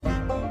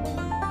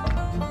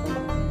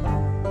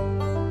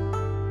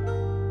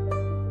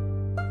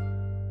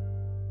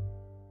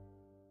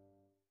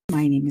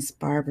My name is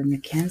Barbara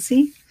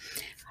McKenzie.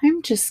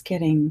 I'm just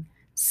getting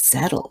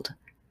settled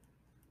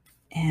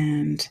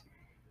and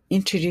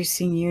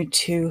introducing you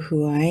to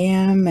who I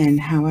am and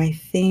how I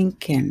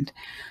think and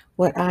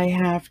what I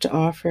have to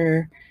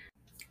offer.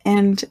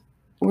 And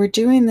we're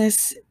doing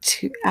this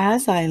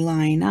as I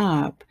line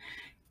up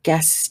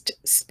guest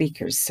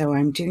speakers. So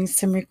I'm doing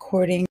some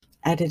recording,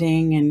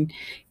 editing, and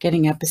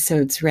getting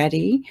episodes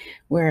ready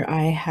where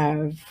I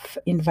have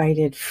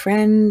invited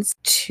friends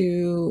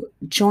to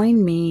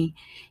join me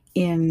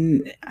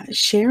in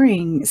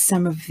sharing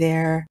some of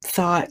their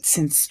thoughts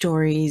and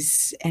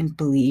stories and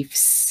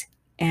beliefs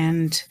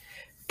and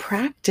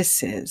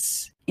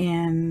practices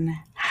in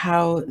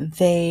how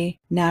they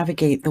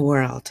navigate the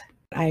world.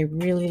 I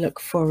really look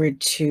forward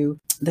to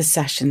the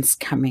sessions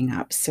coming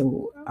up.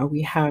 So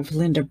we have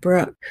Linda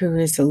Brooke, who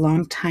is a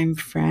longtime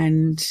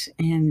friend,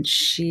 and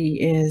she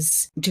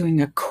is doing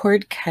a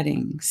cord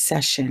cutting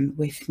session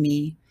with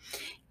me.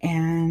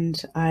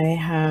 And I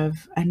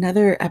have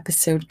another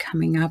episode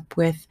coming up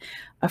with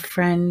a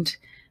friend,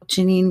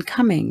 Janine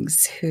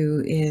Cummings,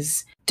 who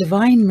is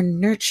divine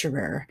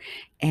nurturer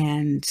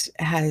and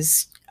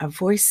has a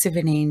voice of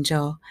an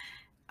angel.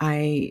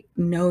 I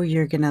know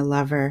you're going to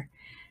love her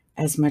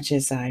as much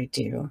as I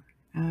do.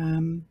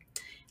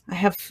 I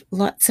have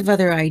lots of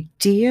other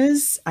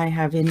ideas. I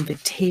have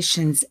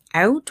invitations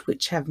out,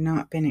 which have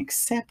not been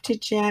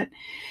accepted yet.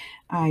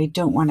 I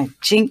don't want to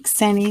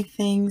jinx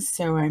anything,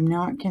 so I'm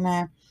not going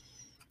to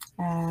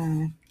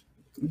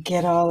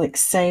get all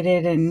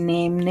excited and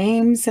name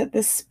names at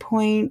this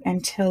point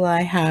until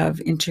I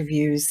have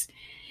interviews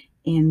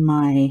in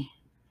my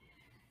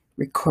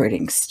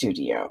recording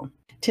studio.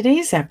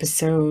 Today's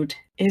episode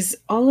is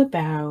all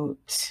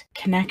about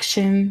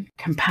connection,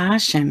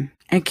 compassion,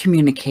 and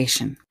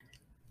communication.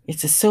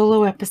 It's a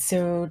solo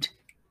episode.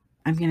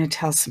 I'm going to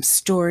tell some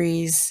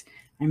stories.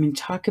 I'm going to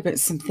talk about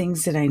some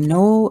things that I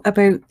know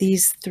about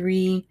these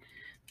three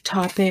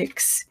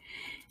topics.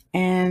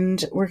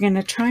 And we're going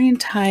to try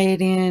and tie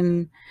it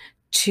in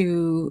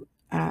to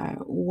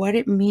what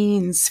it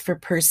means for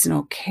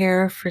personal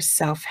care, for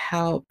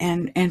self-help,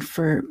 and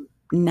for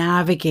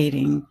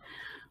navigating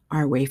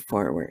our way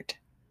forward.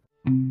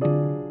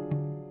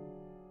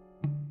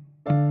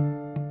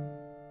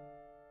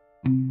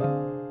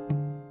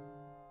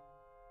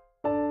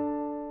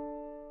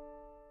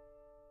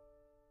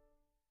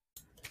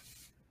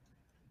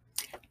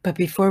 But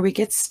before we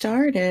get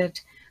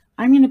started,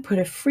 I'm going to put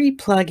a free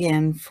plug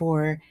in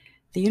for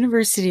the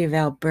University of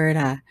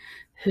Alberta,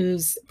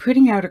 who's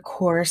putting out a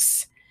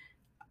course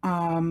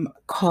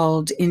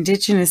called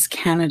Indigenous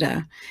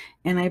Canada.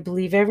 And I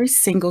believe every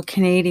single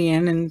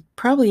Canadian and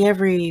probably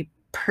every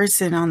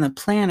person on the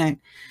planet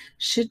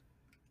should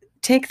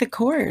take the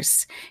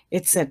course.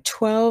 It's a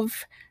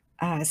 12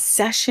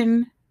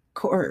 session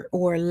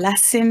or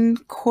lesson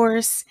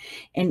course,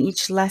 and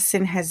each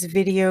lesson has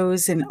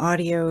videos and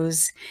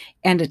audios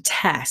and a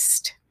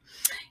test.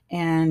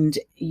 And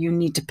you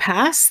need to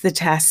pass the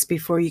test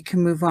before you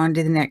can move on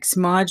to the next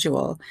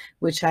module,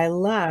 which I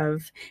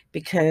love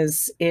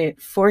because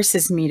it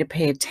forces me to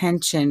pay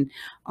attention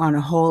on a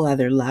whole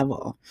other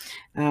level.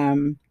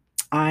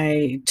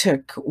 I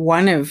took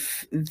one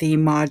of the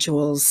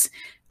modules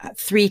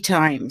 3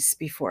 times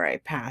before I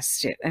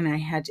passed it, and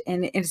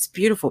it's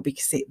beautiful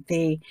because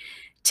they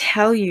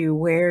tell you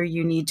where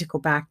you need to go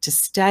back to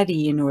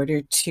study in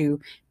order to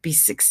be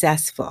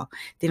successful.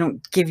 They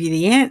don't give you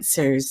the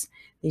answers.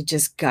 They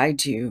just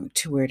guide you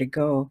to where to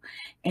go.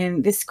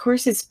 And this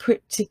course is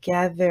put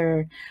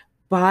together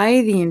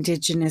by the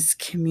Indigenous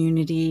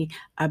community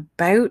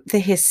about the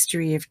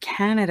history of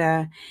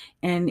Canada,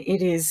 and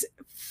it is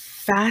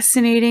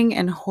fascinating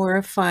and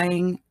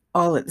horrifying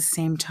all at the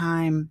same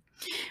time.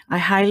 I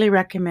highly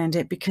recommend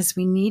it because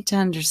we need to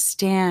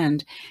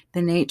understand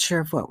the nature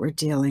of what we're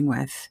dealing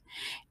with.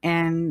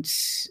 And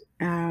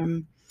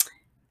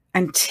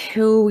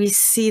until we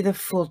see the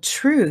full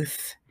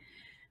truth,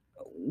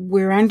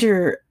 we're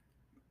under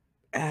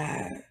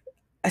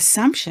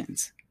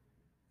assumptions.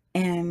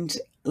 And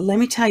let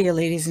me tell you,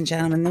 ladies and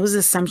gentlemen, those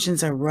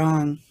assumptions are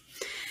wrong.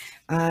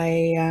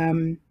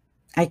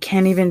 I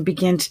can't even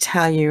begin to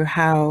tell you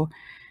how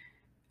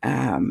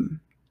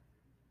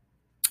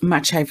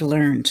much I've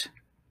learned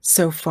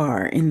so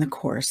far in the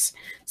course.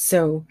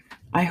 So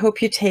I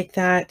hope you take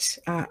that.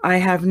 I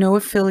have no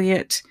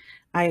affiliate.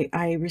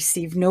 I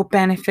receive no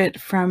benefit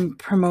from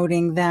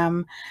promoting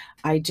them.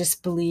 I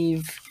just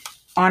believe,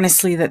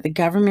 honestly, that the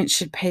government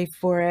should pay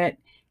for it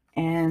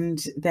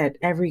and that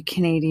every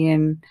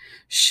Canadian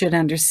should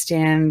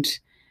understand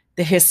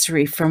the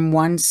history from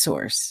one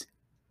source,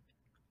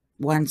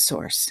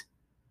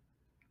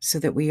 so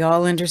that we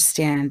all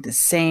understand the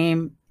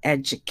same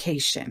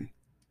education.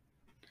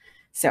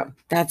 So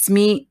that's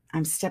me.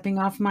 I'm stepping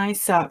off my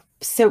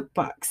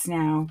soapbox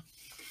now.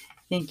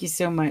 Thank you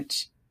so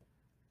much.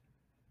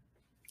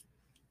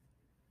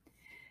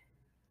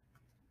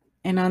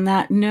 And on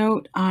that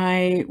note,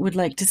 I would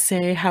like to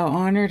say how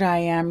honored I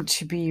am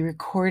to be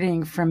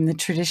recording from the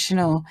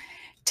traditional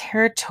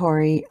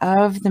territory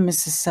of the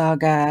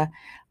Mississauga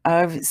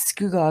of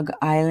Scugog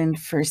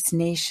Island First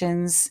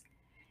Nations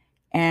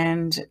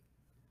and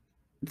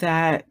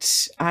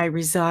that I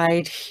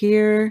reside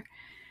here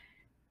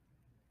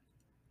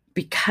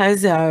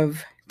because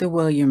of the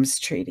Williams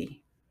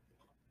Treaty.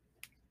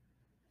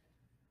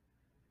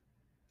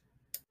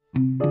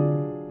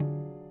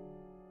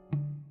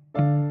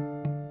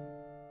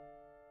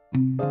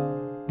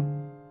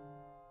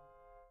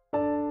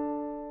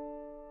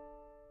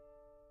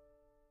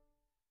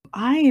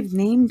 I have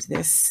named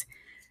this,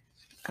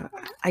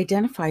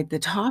 identified the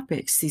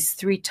topics, these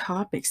 3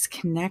 topics: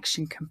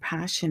 connection,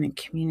 compassion, and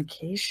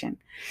communication.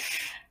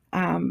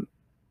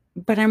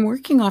 But I'm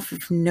working off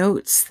of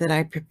notes that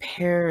I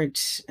prepared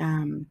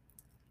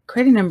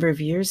quite a number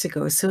of years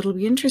ago. So it'll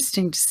be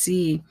interesting to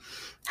see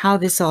how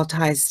this all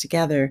ties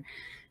together.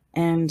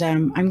 And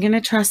I'm going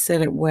to trust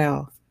that it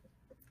will.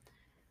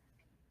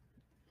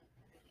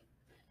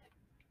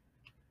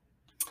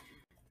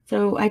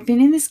 So I've been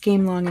in this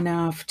game long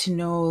enough to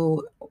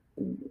know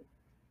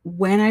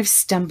when I've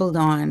stumbled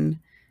on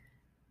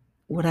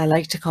what I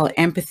like to call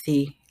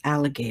empathy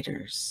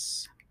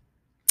alligators.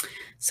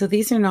 So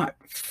these are not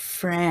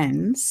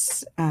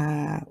friends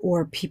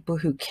or people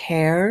who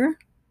care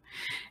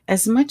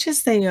as much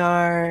as they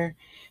are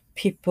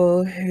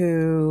people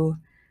who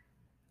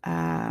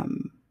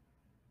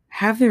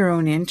have their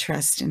own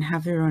interest and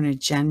have their own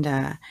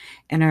agenda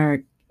and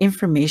are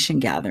information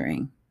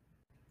gathering.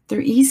 They're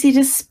easy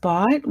to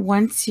spot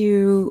once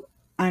you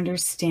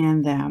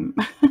understand them,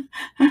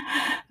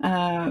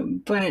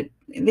 but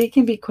they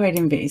can be quite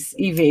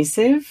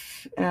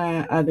evasive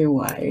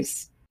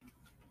otherwise.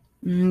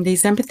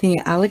 These empathy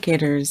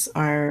alligators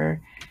are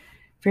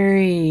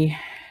very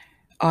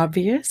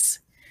obvious.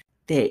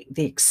 They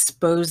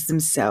expose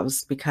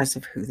themselves because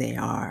of who they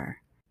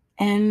are.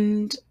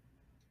 And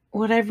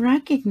what I've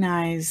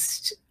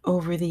recognized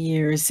over the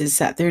years is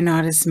that they're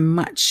not as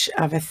much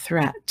of a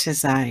threat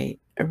as I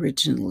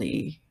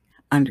originally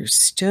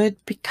understood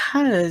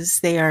because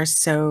they are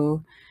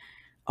so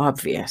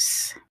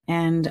obvious.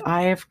 And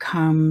I have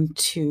come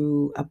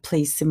to a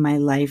place in my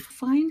life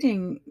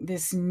finding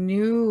this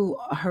new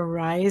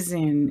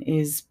horizon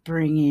is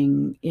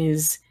bringing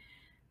is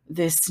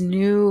this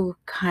new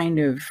kind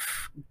of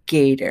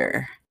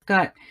gator.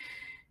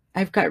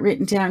 I've got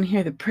written down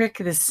here the prick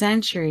of the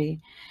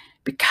century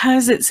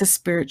because it's a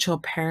spiritual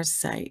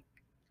parasite.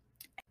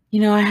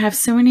 I have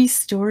so many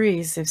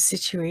stories of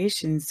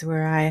situations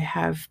where I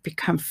have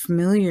become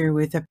familiar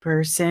with a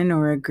person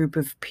or a group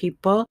of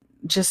people.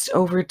 Just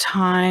over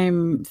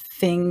time,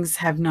 things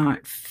have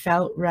not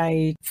felt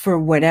right for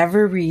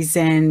whatever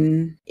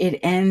reason. It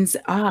ends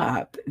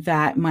up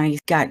that my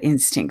gut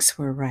instincts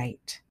were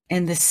right.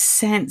 And the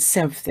sense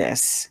of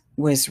this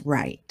was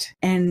right.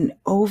 And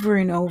over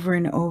and over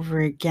and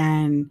over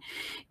again,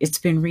 it's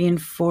been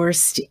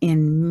reinforced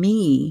in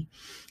me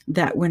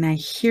that when I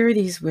hear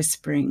these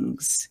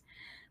whisperings,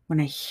 when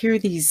I hear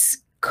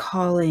these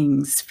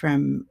callings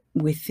from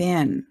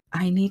within,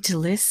 I need to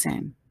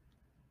listen.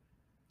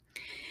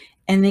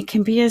 And they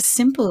can be as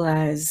simple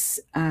as,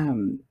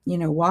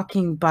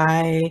 walking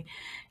by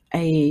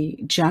a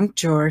junk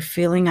drawer,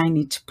 feeling I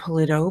need to pull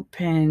it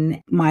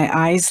open, my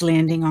eyes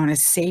landing on a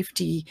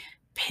safety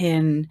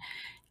pin,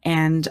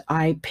 and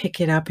I pick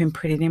it up and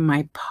put it in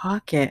my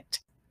pocket.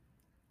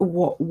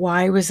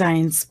 Why was I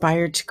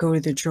inspired to go to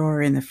the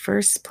drawer in the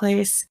first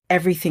place?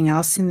 Everything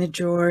else in the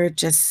drawer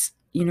just,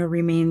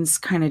 remains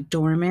kind of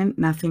dormant.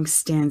 Nothing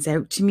stands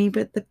out to me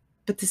but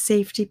the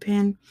safety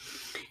pin.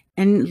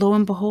 And lo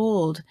and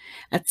behold,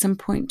 at some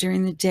point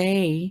during the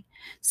day,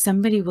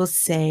 somebody will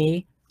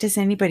say, "Does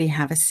anybody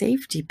have a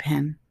safety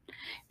pin?"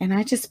 And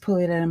I just pull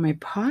it out of my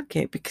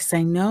pocket because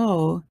I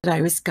know that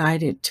I was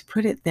guided to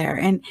put it there.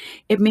 And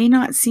it may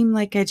not seem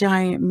like a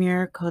giant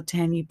miracle to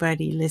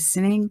anybody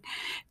listening,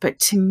 but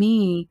to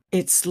me,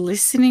 it's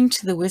listening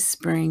to the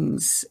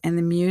whisperings and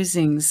the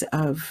musings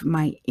of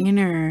my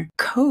inner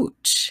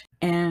coach.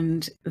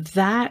 And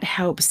that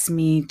helps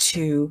me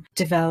to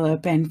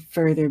develop and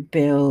further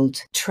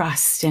build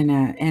trust and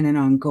an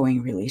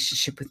ongoing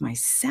relationship with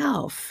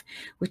myself,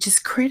 which is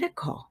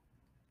critical.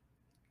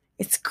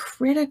 It's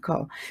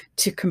critical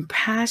to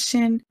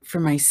compassion for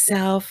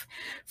myself,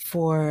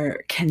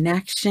 for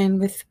connection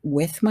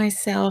with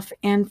myself,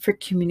 and for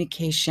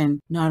communication,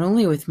 not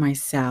only with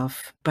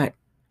myself, but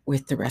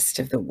with the rest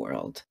of the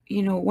world.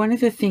 One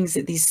of the things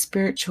that these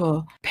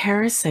spiritual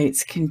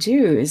parasites can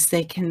do is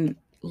they can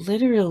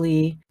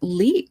literally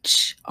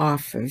leech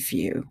off of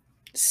you.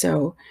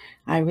 So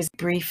I was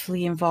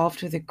briefly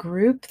involved with a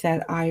group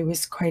that I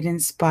was quite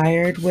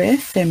inspired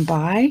with and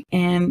by.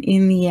 And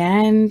in the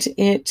end,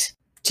 it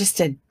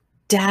just a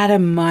data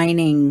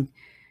mining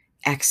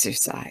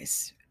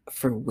exercise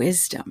for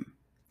wisdom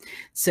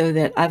so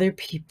that other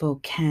people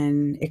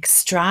can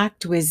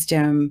extract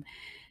wisdom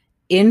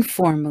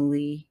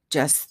informally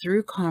just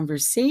through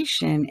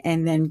conversation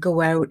and then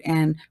go out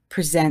and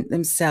present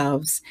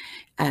themselves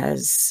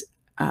as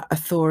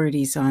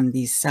authorities on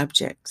these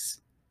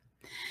subjects.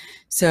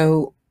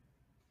 So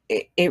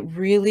it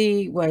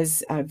really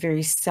was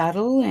very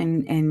subtle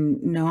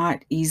and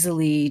not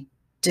easily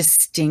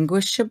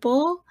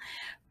distinguishable,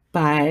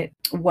 But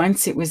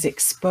once it was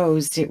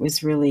exposed, it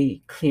was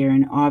really clear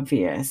and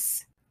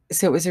obvious.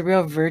 So it was a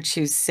real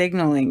virtue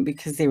signaling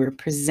because they were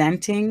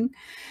presenting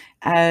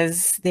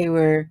as they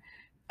were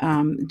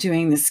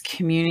doing this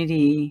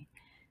community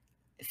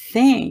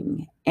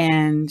thing,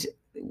 and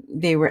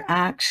they were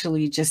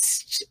actually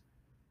just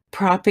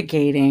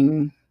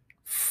propagating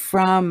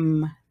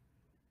from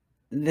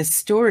the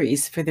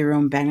stories for their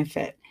own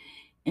benefit,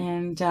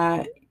 and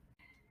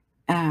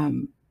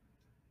um,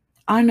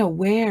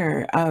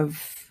 unaware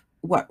of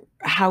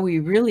how we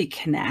really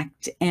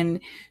connect, and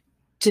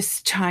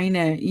just trying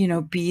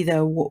to be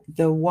the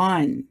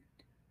one.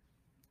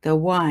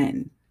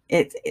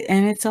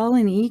 It's all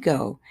an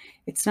ego.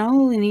 It's not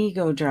all an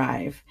ego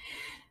drive.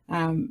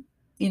 um,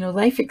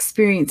 Life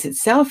experience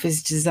itself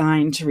is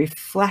designed to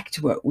reflect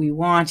what we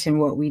want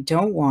and what we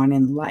don't want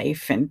in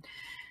life. And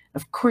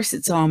of course,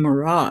 it's all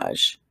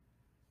mirage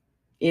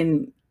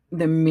in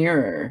the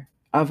mirror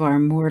of our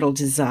mortal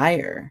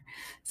desire.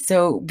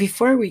 So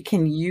before we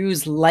can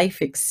use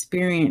life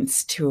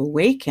experience to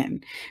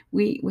awaken,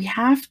 we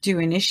have to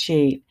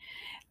initiate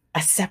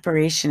a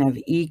separation of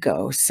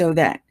ego so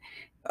that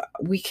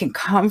we can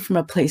come from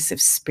a place of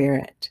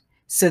spirit,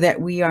 so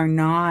that we are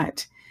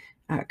not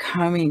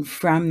coming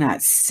from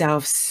that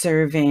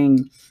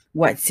self-serving,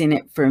 what's in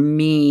it for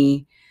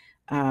me,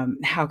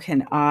 how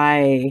can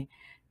I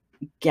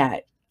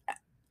get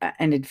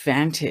an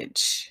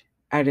advantage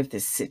out of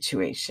this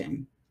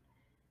situation.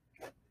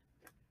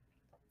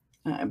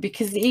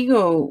 Because the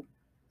ego,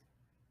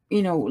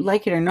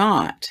 like it or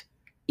not,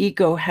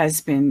 ego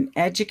has been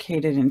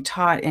educated and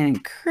taught and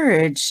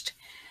encouraged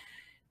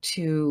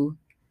to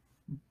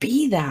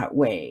be that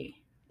way.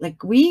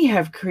 Like, we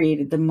have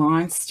created the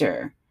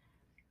monster,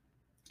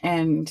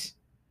 and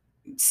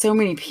so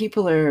many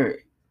people are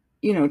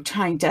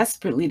trying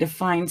desperately to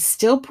find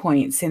still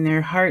points in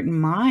their heart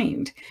and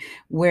mind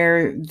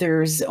where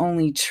there's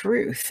only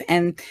truth.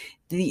 And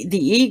the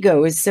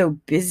ego is so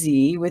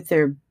busy with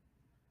their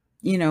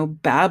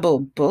babble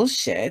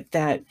bullshit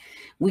that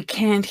we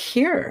can't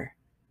hear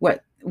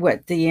what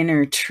the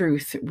inner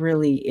truth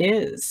really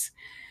is.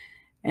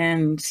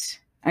 And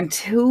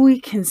until we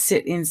can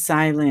sit in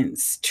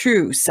silence,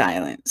 true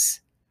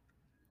silence,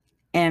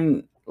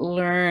 and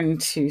learn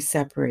to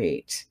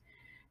separate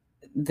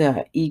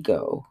the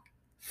ego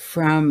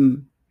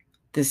from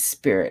the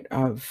spirit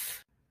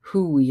of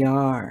who we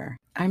are,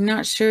 I'm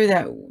not sure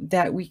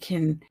that we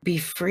can be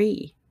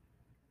free.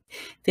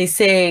 They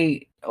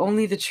say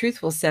only the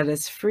truth will set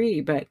us free,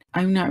 but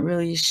I'm not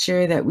really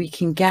sure that we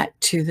can get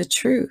to the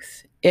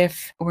truth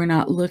if we're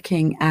not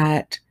looking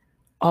at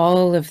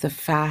all of the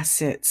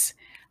facets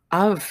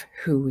of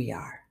who we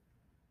are.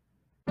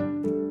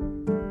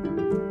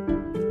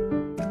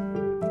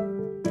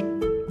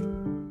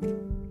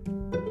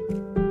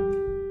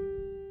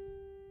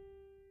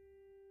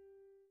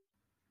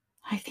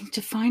 I think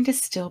to find a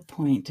still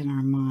point in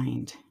our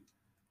mind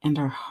and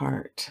our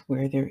heart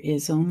where there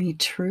is only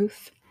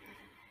truth,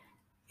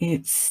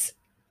 it's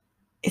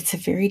a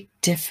very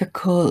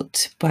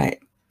difficult but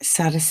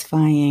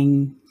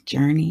satisfying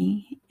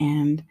journey,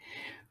 and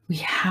we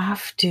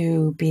have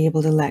to be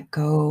able to let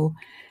go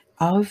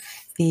of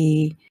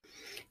the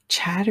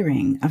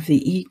chattering of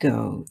the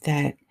ego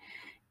that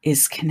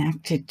is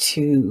connected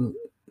to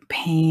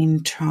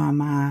pain,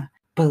 trauma,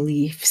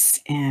 beliefs,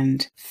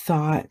 and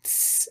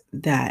thoughts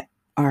that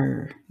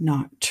are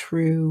not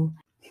true.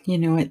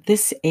 At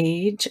this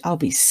age, I'll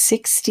be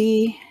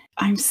 60.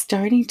 I'm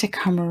starting to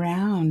come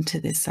around to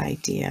this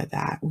idea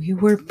that we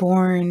were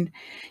born,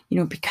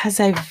 because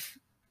I've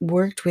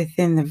worked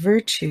within the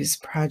Virtues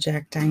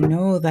Project, I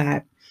know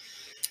that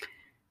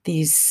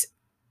these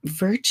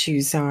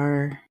virtues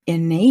are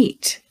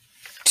innate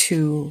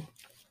to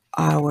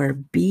our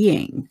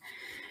being.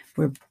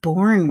 We're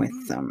born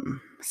with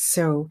them.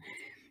 So,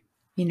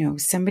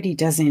 somebody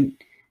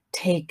doesn't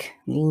take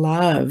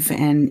love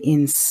and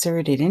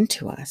insert it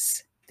into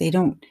us. They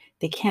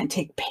can't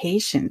take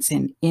patience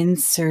and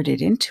insert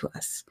it into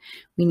us.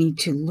 We need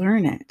to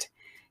learn it.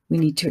 We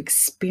need to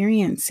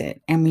experience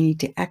it, and we need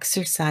to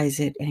exercise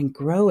it and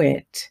grow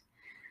it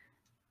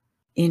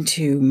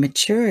into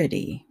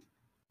maturity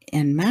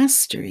and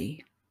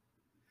mastery.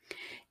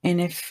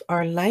 And if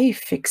our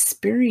life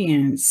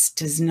experience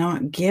does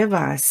not give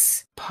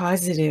us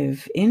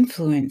positive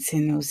influence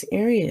in those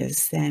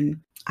areas,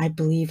 then I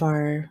believe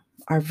our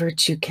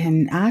virtue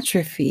can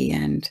atrophy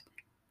and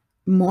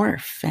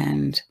morph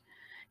and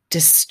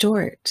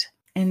distort.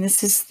 And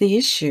this is the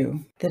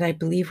issue that I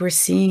believe we're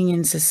seeing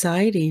in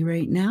society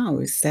right now,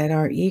 is that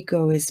our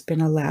ego has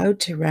been allowed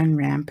to run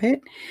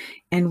rampant,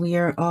 and we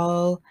are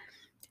all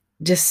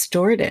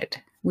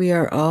distorted. We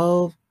are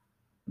all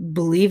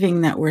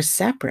believing that we're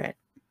separate.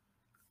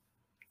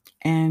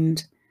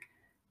 And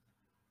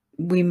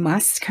we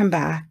must come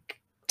back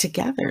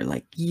together.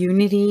 Like,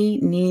 unity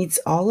needs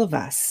all of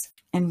us,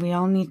 and we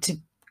all need to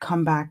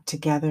come back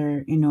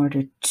together in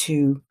order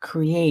to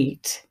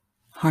create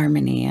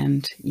harmony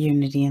and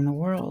unity in the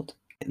world.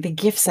 The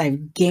gifts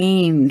I've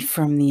gained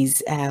from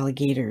these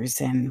alligators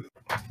and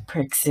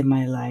pricks in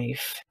my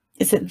life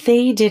is that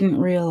they didn't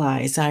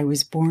realize I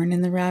was born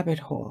in the rabbit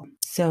hole.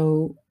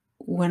 So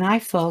when I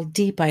fall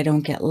deep, I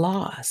don't get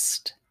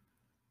lost.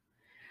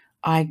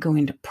 I go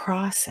into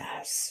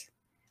process.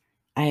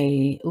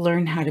 I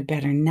learn how to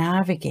better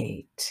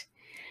navigate.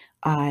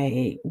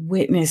 I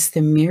witness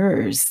the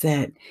mirrors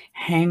that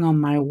hang on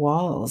my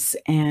walls,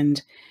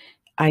 and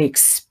I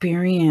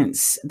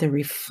experience the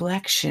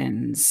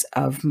reflections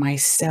of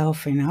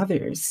myself and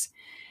others.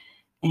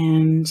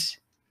 And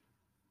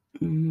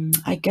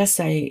I guess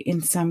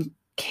in some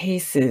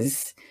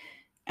cases,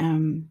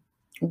 um,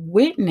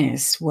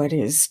 witness what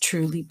is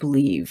truly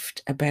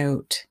believed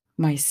about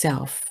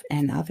myself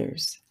and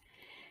others.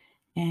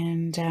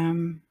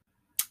 And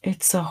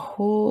it's a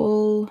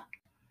whole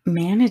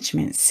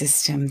management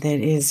system that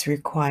is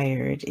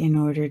required in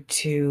order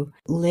to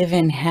live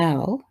in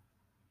hell,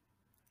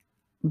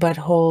 but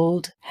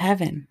hold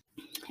heaven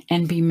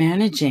and be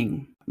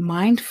managing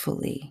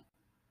mindfully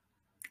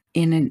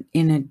in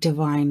a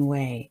divine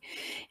way.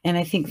 And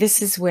I think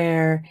this is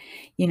where,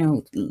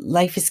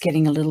 life is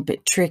getting a little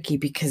bit tricky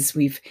because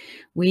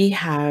we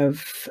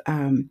have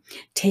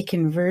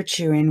taken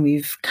virtue and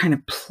we've kind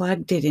of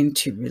plugged it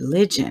into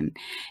religion,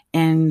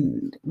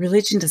 and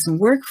religion doesn't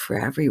work for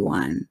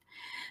everyone.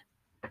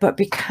 But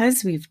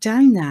because we've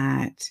done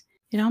that,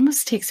 it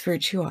almost takes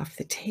virtue off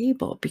the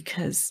table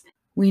because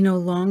we no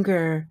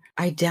longer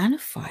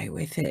identify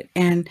with it.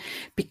 And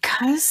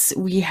because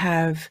we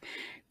have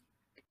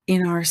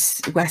in our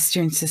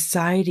Western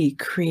society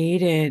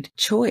created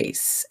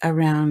choice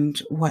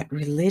around what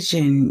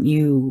religion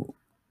you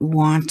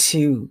want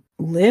to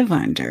live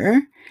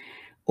under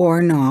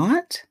or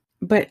not,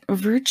 but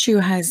virtue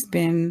has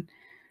been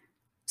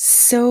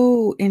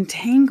so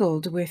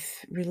entangled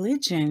with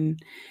religion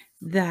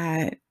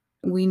that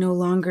we no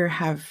longer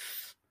have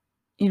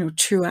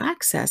true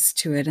access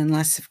to it,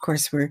 unless of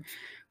course we're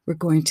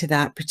going to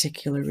that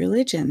particular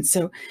religion.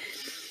 So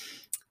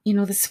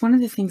this is one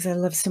of the things I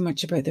love so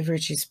much about the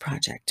Virtues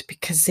Project,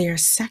 because they are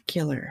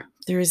secular.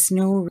 There is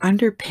no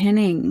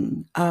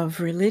underpinning of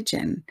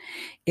religion.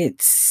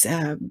 It's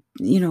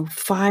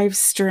 5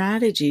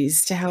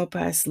 strategies to help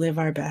us live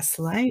our best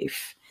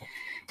life,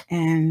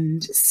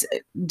 and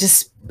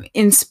just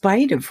in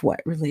spite of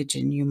what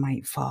religion you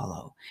might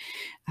follow.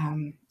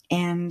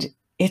 And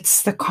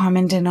it's the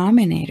common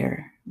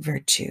denominator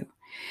virtue,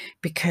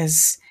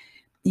 because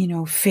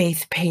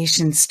faith,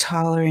 patience,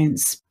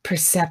 tolerance,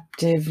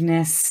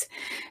 perceptiveness,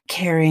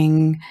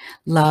 caring,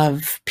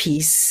 love,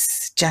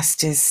 peace,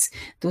 justice,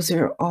 those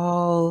are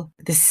all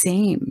the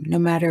same, no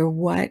matter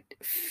what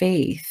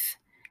faith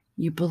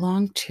you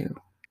belong to.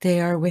 They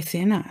are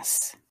within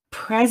us.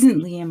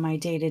 Presently in my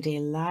day-to-day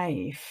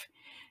life,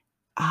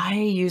 I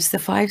use the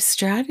 5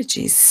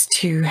 strategies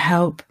to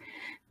help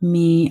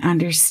me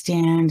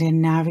understand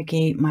and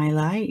navigate my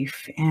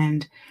life.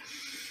 And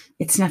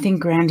it's nothing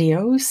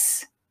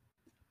grandiose,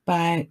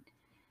 but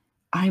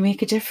I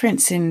make a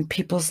difference in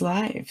people's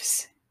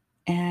lives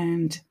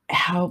and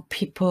help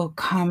people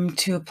come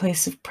to a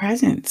place of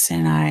presence.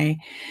 And I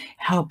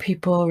help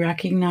people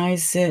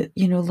recognize that,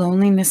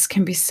 loneliness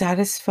can be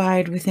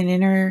satisfied with an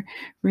inner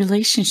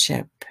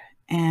relationship,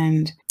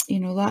 and,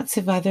 lots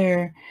of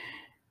other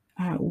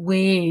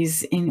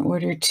ways in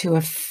order to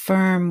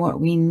affirm what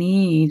we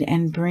need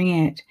and bring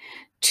it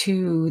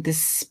to the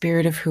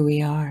spirit of who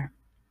we are.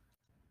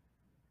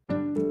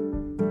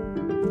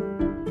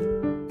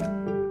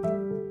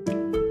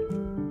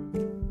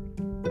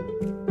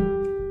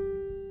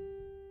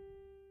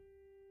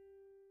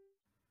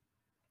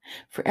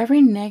 For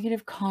every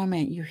negative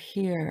comment you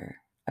hear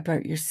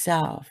about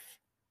yourself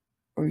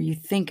or you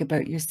think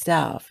about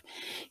yourself,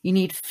 you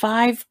need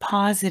 5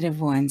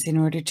 positive ones in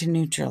order to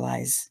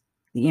neutralize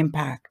the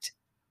impact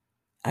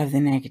of the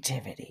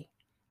negativity.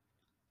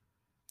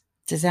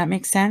 Does that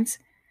make sense?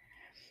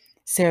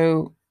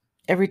 So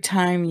every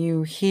time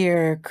you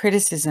hear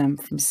criticism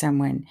from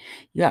someone,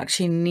 you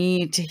actually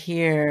need to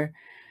hear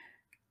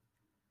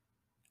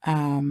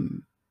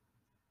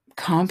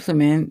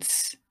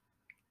compliments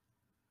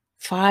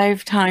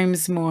 5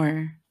 times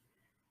more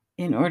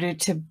in order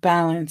to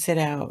balance it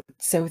out.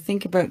 So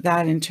think about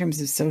that in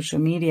terms of social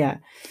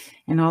media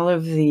and all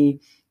of the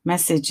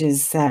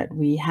messages that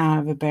we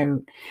have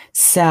about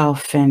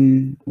self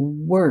and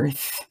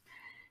worth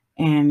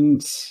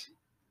and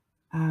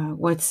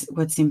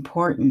what's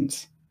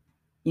important.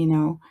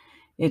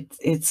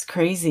 It's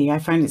crazy. I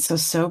find it so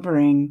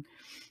sobering,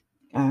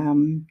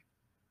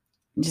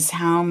 just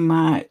how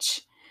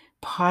much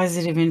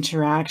positive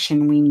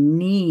interaction we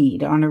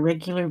need on a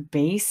regular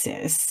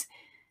basis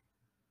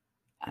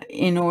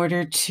in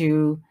order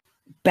to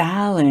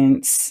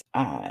balance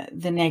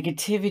the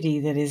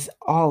negativity that is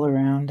all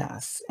around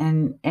us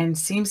and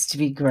seems to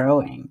be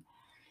growing.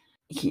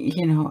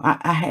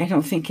 I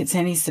don't think it's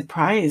any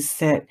surprise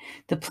that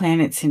the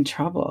planet's in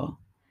trouble,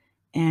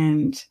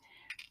 and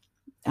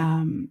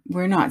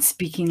we're not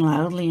speaking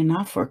loudly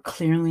enough or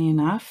clearly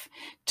enough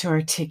to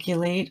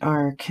articulate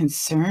our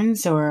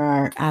concerns or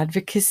our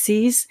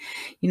advocacies.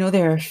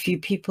 There are a few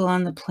people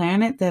on the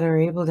planet that are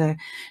able to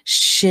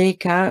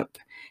shake up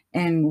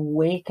and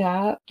wake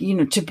up,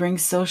 to bring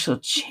social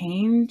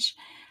change.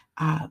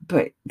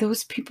 But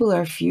those people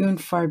are few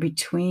and far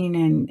between,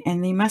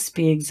 and they must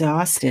be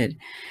exhausted.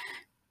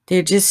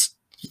 They're just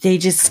they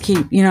just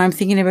keep, I'm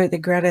thinking about the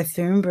Greta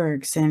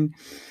Thunbergs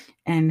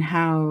and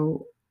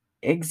how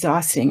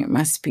exhausting it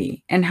must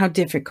be and how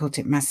difficult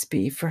it must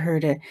be for her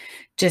to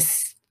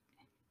just,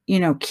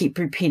 keep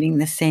repeating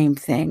the same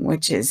thing,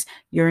 which is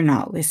you're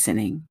not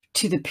listening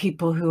to the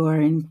people who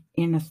are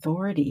in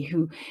authority,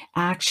 who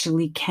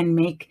actually can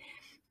make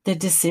the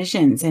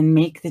decisions and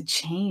make the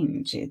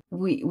change.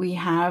 We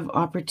have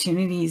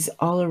opportunities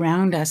all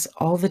around us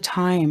all the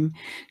time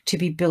to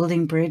be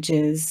building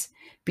bridges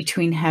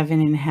between heaven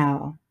and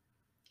hell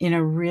in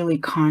a really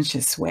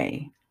conscious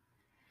way.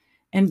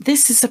 And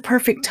this is the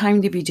perfect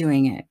time to be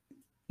doing it.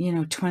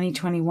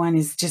 2021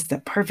 is just the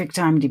perfect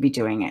time to be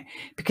doing it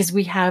because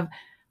we have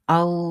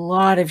a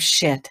lot of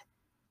shit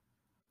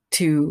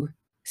to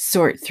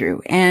sort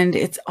through, and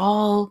it's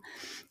all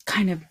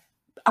kind of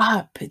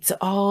up. It's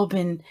all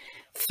been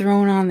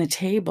thrown on the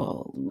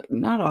table.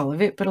 Not all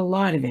of it, but a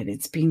lot of it.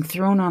 It's being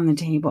thrown on the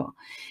table.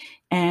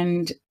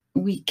 And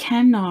we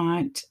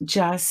cannot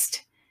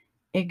just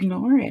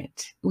ignore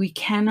it. We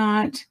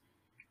cannot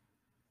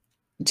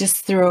just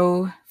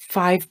throw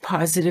 5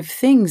 positive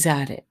things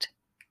at it.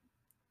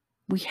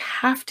 We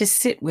have to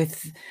sit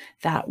with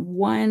that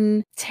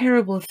one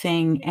terrible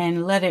thing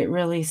and let it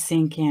really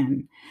sink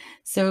in.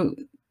 So,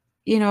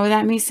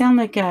 that may sound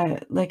like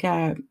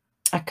a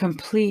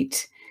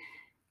complete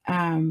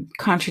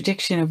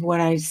contradiction of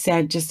what I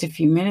said just a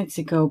few minutes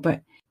ago,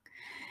 but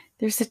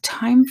there's a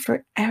time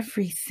for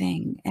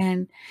everything,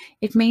 and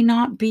it may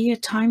not be a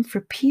time for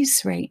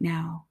peace right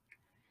now.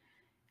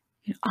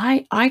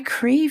 I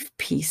crave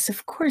peace.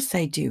 Of course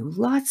I do.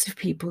 Lots of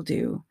people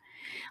do.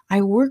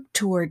 I work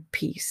toward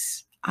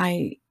peace.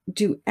 I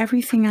do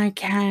everything I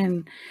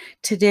can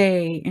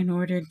today in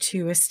order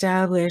to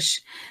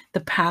establish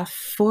the path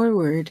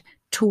forward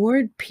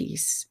toward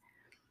peace.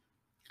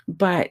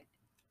 But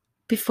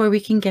before we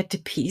can get to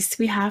peace,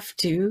 we have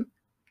to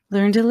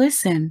learn to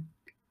listen.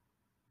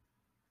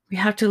 We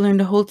have to learn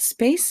to hold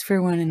space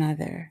for one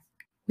another.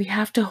 We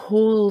have to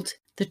hold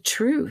the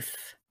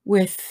truth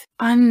with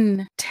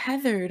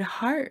untethered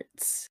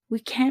hearts. We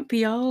can't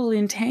be all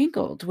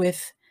entangled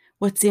with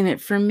what's in it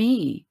for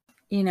me.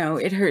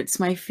 It hurts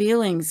my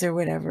feelings or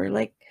whatever.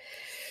 Like,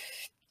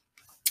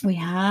 we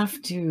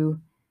have to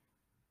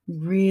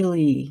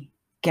really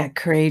get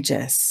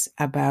courageous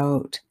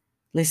about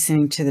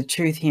listening to the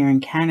truth here in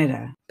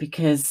Canada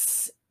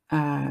because,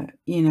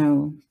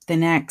 the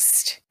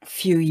next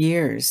few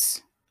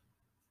years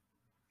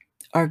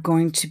are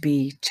going to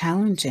be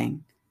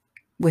challenging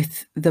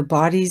with the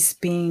bodies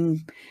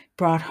being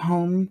brought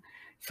home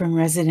from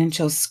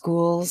residential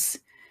schools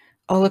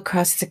all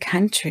across the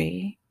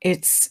country.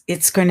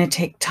 It's going to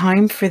take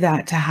time for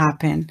that to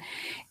happen,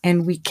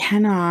 and we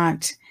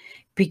cannot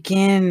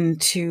begin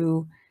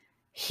to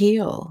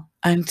heal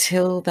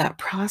until that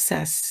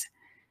process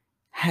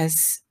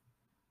has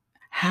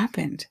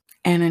happened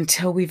and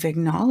until we've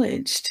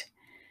acknowledged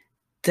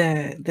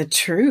the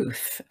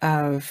truth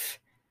of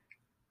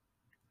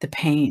the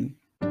pain.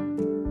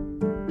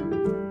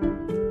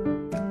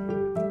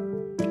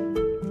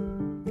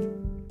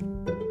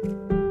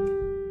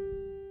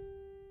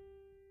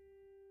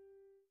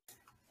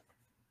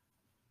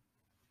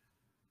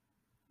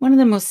 One of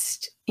the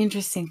most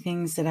interesting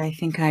things that I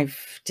think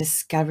I've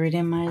discovered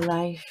in my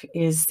life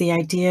is the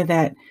idea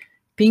that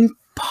being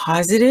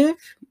positive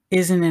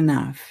isn't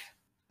enough.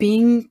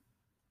 Being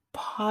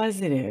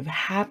positive,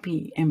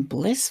 happy, and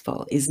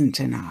blissful isn't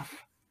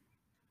enough.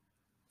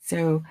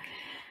 So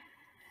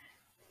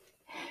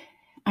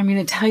I'm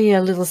going to tell you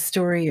a little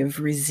story of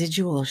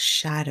residual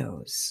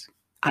shadows.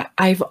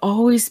 I've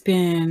always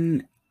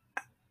been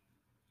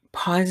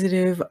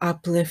positive,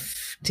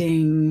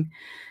 uplifting,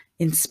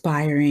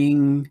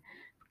 inspiring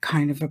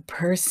kind of a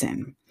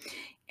person.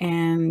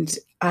 And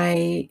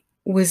I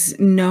was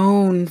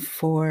known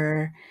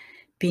for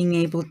being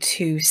able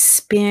to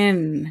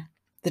spin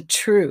the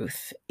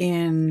truth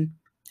in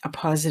a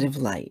positive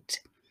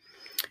light.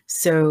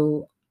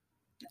 So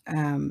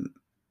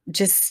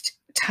just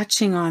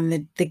touching on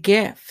the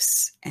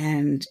gifts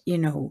and,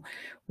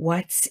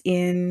 what's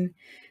in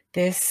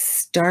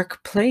this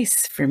dark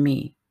place for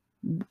me,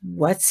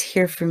 what's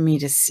here for me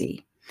to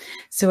see.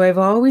 So I've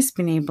always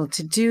been able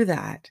to do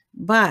that,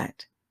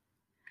 but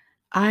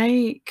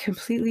I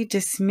completely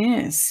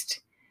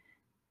dismissed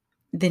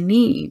the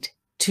need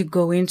to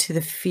go into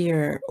the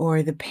fear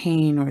or the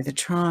pain or the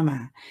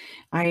trauma.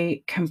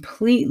 I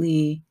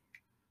completely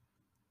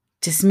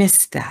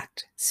dismissed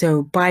that.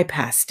 So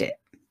bypassed it,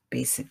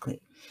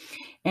 basically.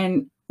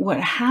 And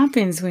what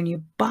happens when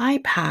you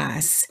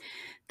bypass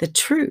the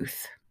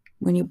truth,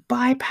 when you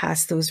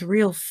bypass those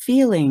real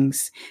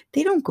feelings,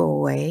 they don't go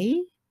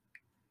away.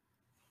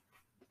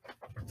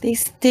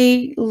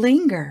 They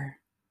linger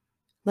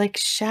like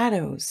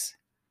shadows.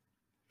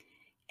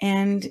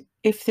 And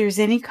if there's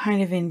any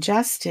kind of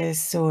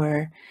injustice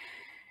or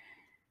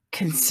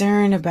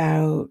concern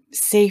about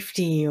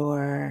safety,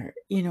 or,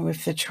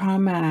 if the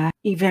trauma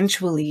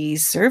eventually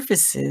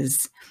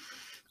surfaces,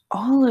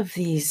 all of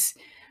these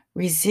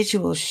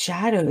residual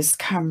shadows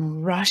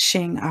come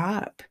rushing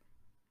up.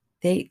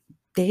 They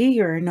they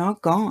are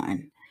not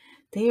gone.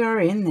 They are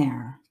in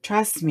there.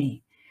 Trust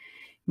me.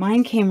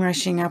 Mine came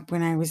rushing up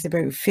when I was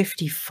about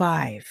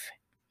 55.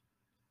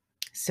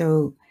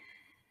 So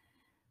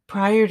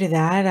prior to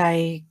that,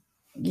 I,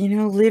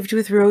 lived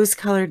with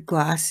rose-colored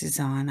glasses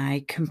on.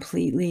 I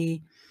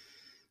completely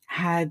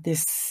had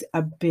this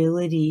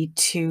ability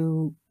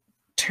to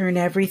turn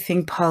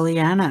everything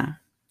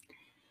Pollyanna.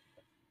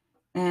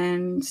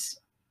 And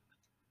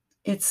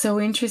it's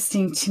so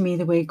interesting to me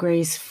the way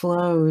grace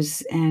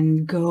flows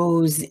and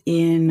goes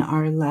in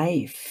our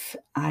life.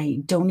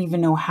 I don't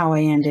even know how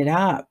I ended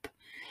up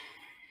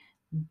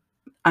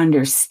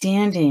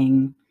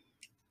understanding.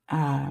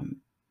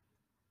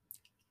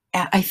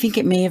 I think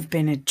it may have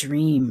been a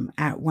dream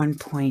at one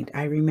point.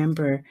 I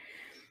remember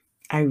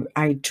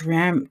I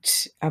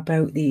dreamt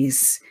about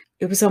these.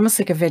 It was almost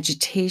like a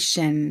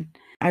vegetation.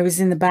 I was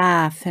in the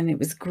bath and it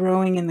was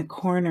growing in the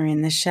corner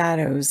in the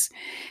shadows.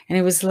 And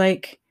it was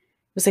like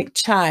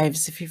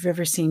chives, if you've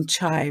ever seen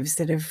chives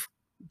that have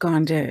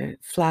gone to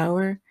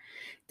flower.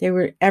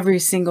 Every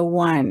single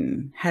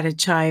one had a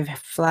chive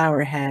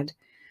flower head.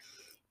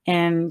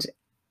 And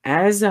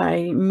as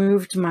I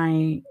moved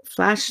my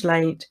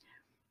flashlight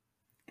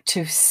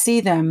to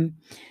see them,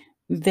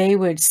 they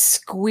would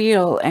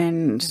squeal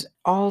and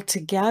all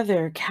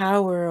together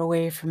cower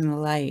away from the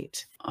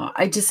light.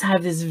 I just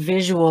have this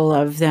visual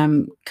of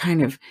them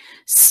kind of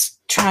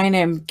trying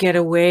to get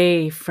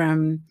away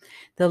from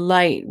the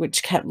light,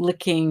 which kept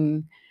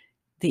licking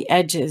the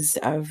edges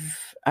of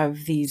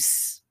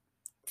these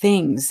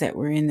things that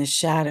were in the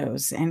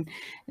shadows. And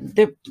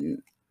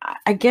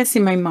I guess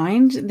in my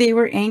mind they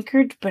were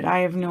anchored, but I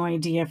have no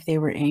idea if they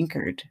were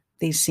anchored.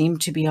 They seem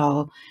to be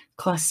all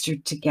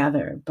clustered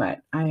together,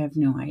 but I have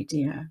no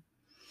idea.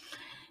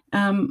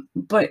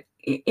 But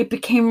it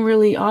became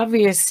really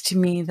obvious to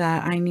me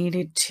that I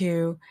needed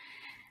to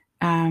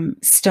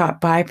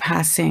stop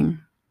bypassing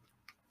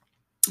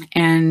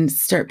and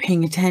start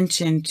paying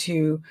attention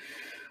to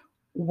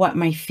what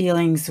my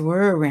feelings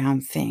were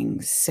around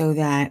things, so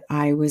that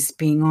I was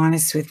being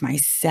honest with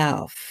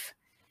myself.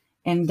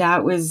 And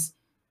that was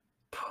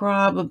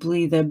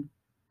probably the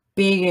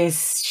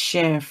biggest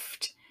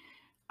shift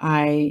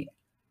I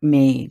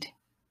made.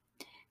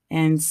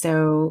 And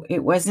so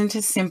it wasn't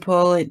as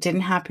simple. It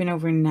didn't happen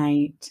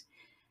overnight.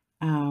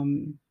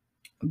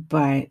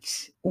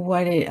 But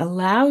what it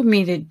allowed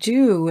me to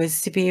do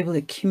was to be able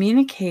to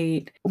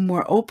communicate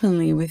more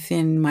openly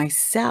within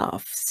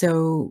myself.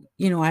 So,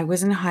 I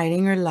wasn't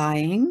hiding or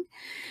lying.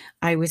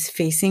 I was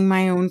facing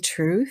my own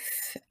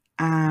truth.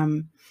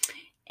 And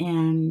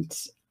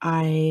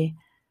I,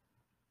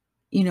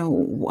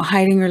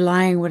 hiding or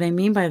lying, what I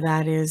mean by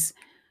that is,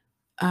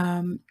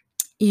 um,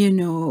 you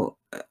know,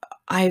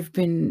 I've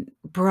been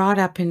brought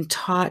up and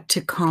taught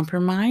to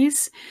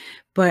compromise,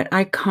 but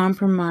I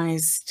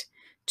compromised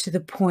to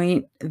the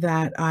point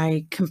that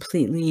I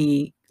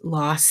completely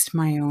lost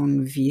my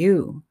own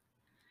view.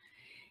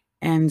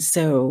 And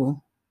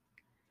so,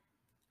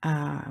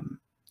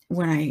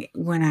 when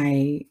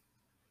I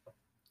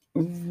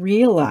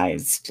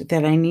realized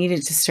that I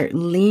needed to start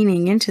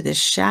leaning into the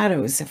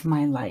shadows of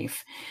my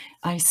life,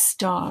 I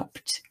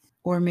stopped,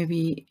 or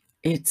maybe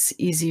it's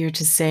easier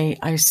to say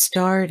I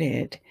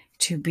started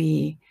to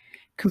be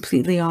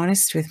completely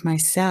honest with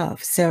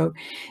myself. So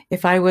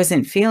if I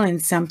wasn't feeling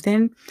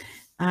something,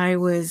 I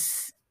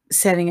was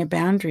setting a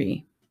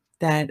boundary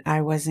that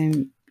I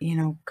wasn't,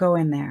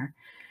 going there.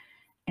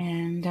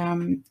 And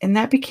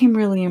that became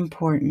really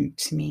important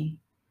to me.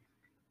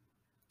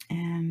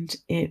 And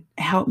it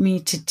helped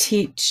me to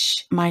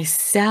teach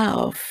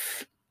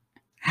myself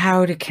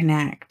how to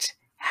connect,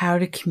 how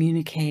to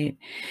communicate,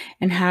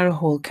 and how to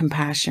hold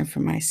compassion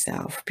for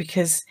myself,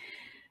 because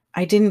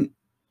I didn't,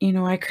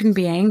 I couldn't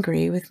be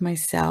angry with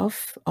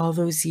myself all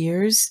those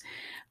years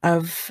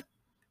of,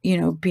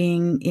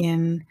 being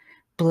in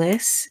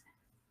bliss,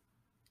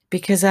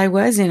 because I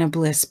was in a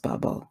bliss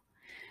bubble.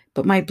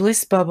 But my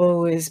bliss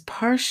bubble was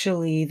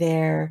partially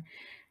there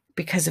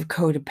because of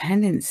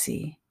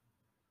codependency.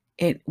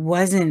 It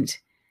wasn't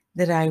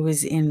that I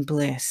was in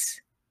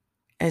bliss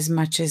as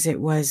much as it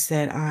was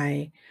that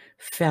I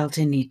felt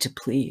a need to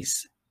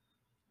please.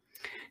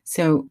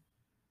 So,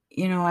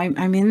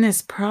 I'm in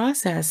this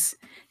process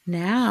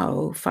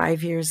now,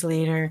 5 years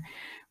later,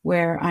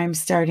 where I'm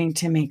starting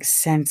to make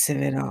sense of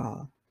it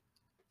all.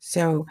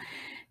 So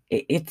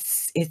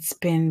it's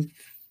been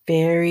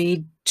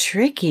very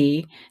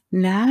tricky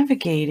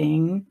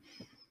navigating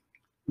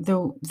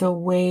the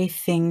way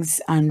things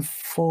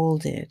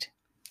unfolded.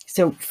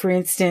 So, for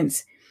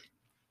instance,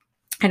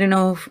 I don't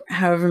know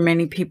however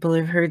many people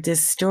have heard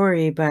this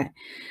story, but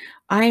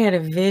I had a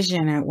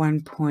vision at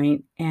one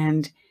point,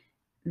 and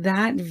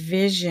that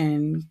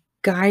vision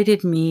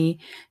guided me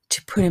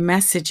to put a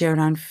message out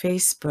on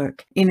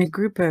Facebook in a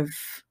group of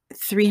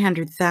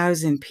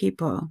 300,000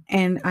 people.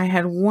 And I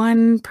had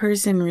one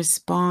person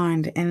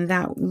respond, and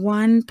that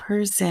one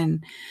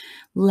person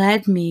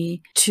led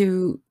me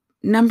to,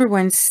 number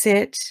one,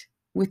 sit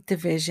with the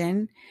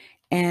vision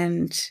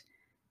and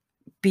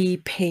be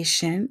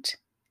patient.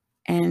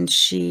 And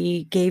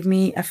she gave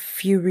me a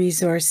few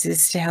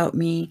resources to help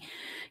me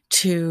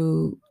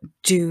to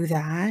do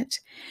that.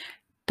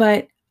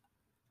 But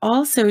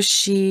also,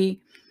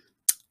 she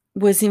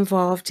was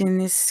involved in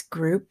this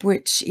group,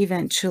 which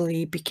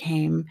eventually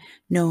became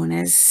known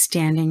as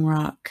Standing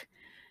Rock.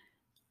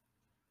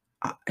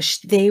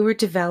 They were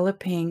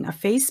developing a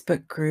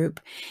Facebook group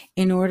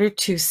in order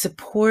to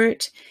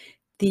support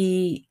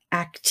the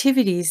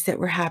activities that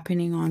were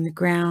happening on the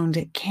ground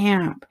at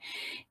camp.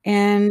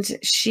 And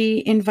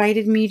she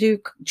invited me to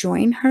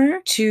join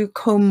her to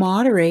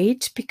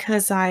co-moderate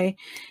because I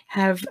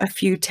have a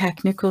few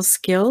technical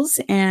skills,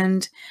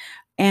 and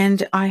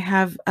I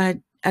have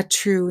a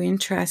true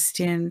interest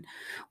in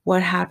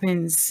what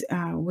happens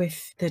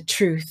with the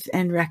truth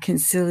and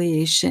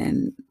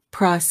reconciliation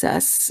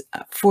process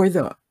for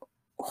the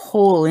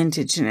whole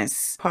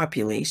Indigenous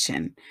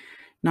population,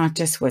 not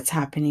just what's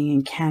happening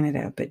in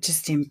Canada, but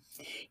just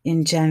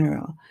in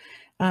general.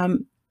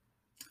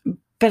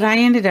 But I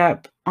ended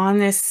up on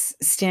this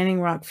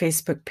Standing Rock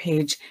Facebook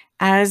page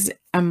as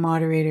a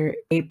moderator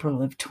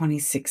April of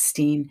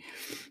 2016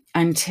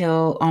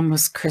 until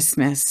almost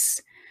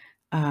Christmas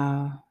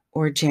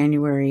or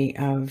January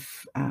of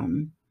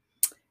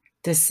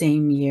the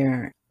same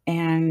year.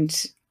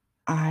 And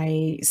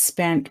I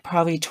spent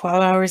probably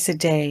 12 hours a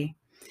day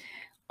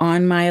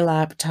on my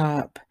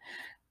laptop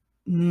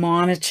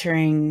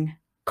monitoring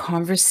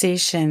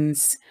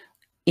conversations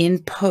in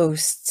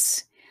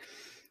posts,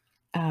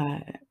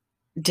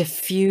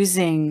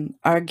 diffusing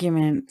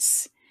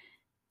arguments,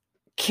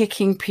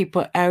 kicking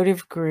people out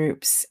of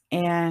groups,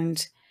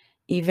 and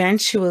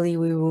eventually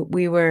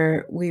we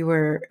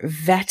were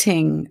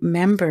vetting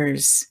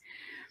members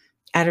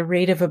at a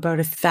rate of about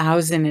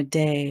 1,000 a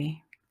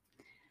day.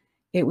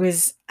 It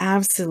was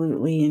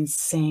absolutely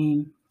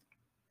insane.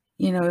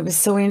 You know, it was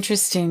so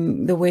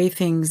interesting the way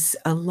things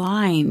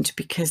aligned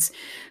because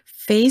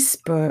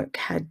Facebook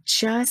had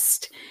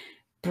just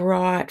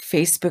brought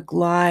Facebook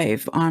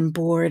Live on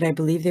board. I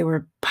believe they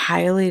were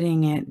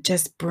piloting it,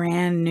 just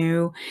brand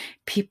new.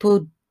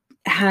 People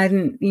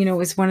hadn't, it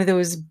was one of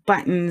those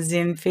buttons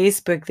in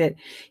Facebook that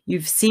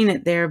you've seen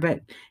it there,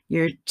 but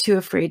you're too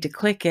afraid to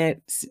click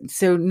it.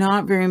 So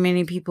not very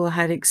many people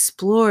had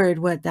explored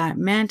what that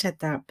meant at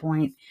that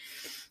point.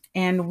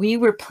 And we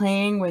were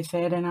playing with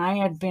it, and I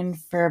had been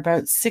for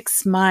about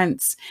 6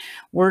 months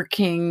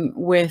working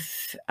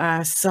with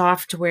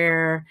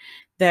software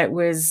that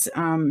was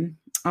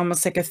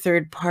almost like a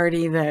third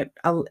party that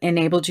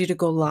enabled you to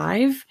go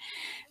live,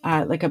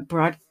 like a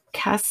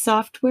broadcast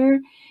software.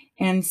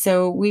 And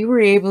so we were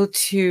able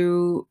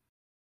to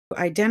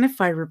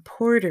identify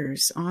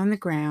reporters on the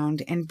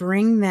ground and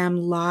bring them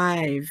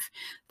live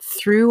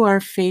through our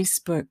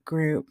Facebook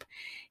group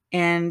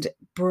and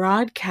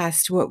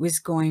broadcast what was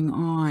going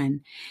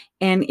on.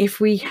 And if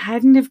we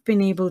hadn't have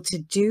been able to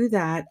do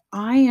that,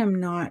 I am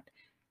not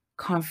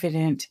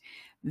confident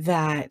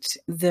that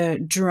the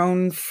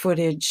drone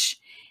footage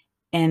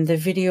and the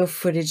video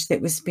footage that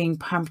was being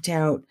pumped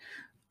out,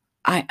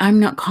 I'm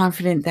not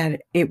confident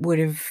that it would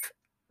have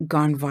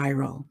gone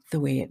viral the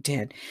way it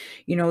did.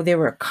 There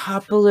were a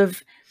couple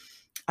of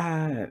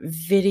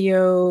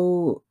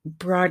video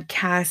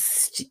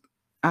broadcast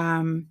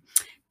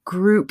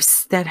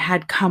groups that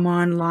had come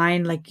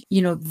online, like,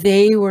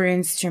 they were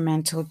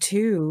instrumental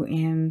too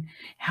in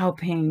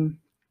helping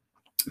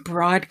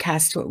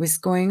broadcast what was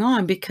going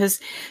on, because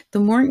the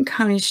Morton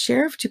County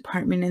Sheriff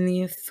Department and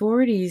the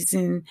authorities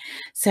in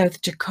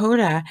South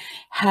Dakota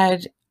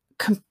had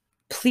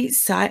complete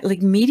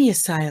media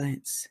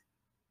silence.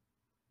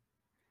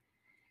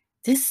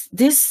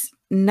 This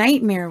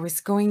nightmare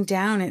was going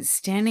down at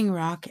Standing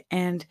Rock,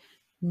 and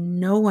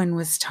no one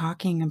was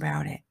talking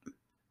about it.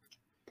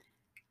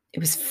 It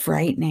was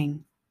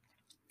frightening.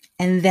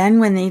 And then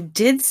when they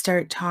did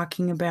start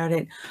talking about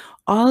it,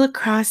 all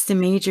across the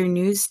major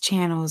news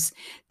channels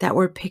that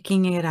were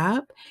picking it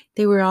up,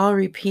 they were all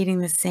repeating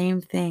the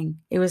same thing.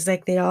 It was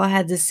like they all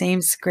had the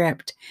same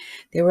script.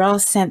 They were all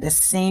sent the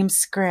same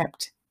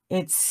script.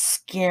 It's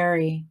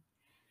scary.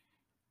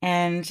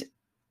 And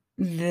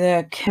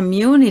the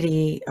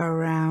community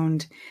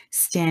around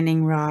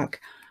Standing Rock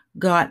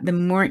got the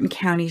Morton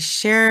County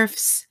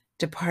Sheriff's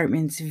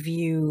Department's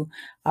view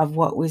of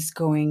what was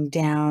going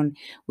down,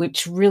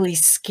 which really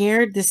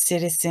scared the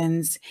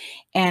citizens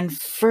and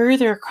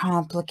further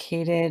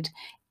complicated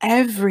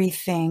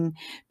everything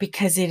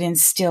because it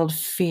instilled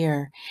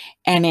fear,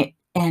 and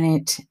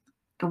it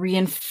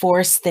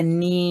reinforced the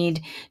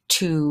need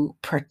to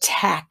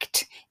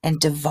protect and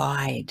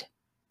divide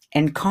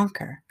and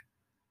conquer.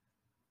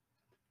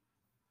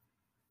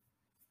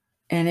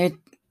 And it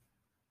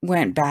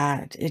went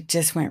bad. It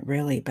just went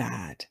really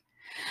bad.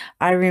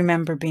 I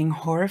remember being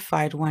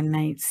horrified one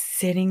night,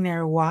 sitting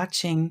there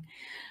watching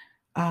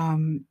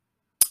the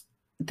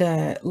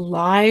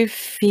live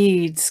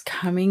feeds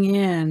coming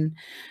in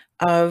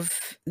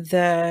of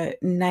the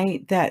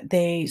night that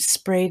they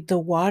sprayed the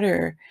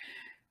water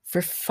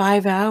for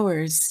 5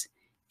 hours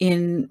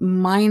in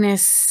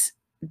minus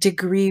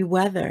degree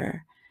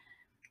weather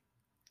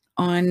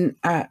on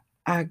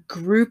a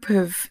group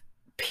of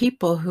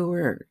people who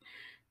were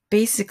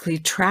basically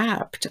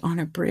trapped on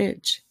a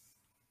bridge.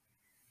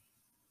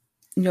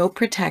 No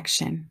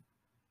protection.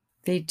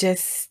 They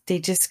just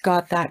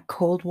got that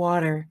cold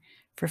water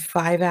for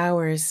 5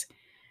 hours.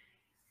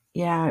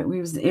 Yeah,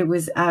 it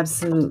was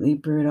absolutely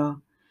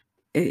brutal.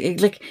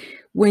 Like,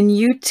 when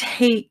you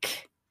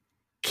take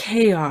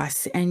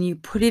chaos and you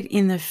put it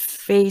in the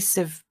face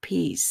of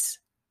peace,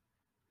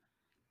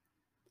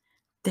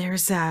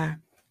 there's a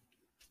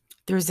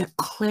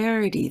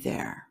clarity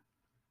there.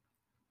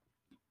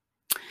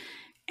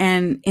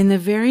 And in the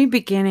very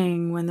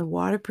beginning, when the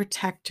water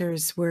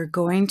protectors were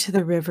going to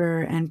the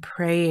river and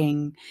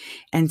praying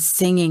and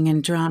singing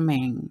and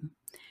drumming,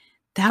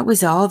 that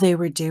was all they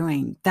were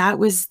doing. That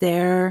was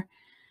their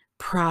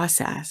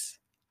process.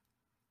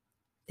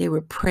 They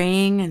were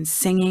praying and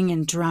singing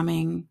and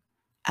drumming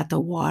at the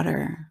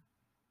water.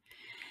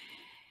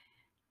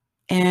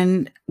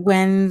 And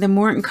when the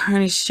Morton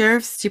County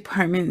Sheriff's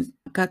Department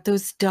got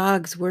those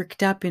dogs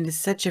worked up into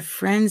such a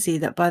frenzy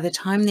that by the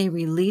time they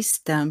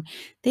released them,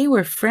 they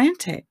were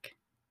frantic.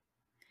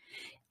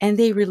 And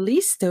they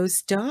released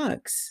those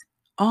dogs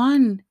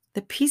on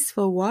the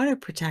peaceful water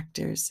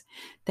protectors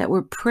that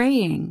were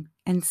praying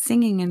and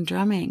singing and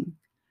drumming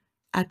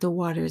at the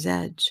water's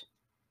edge.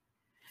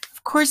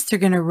 Of course they're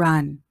going to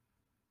run.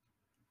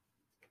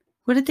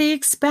 What did they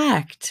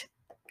expect?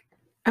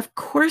 Of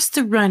course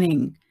the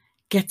running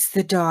gets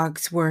the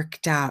dogs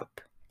worked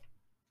up.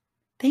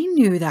 They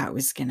knew that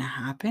was going to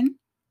happen.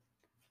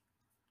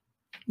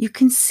 You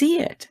can see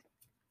it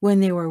when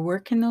they were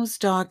working those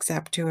dogs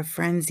up to a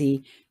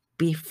frenzy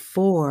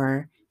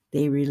before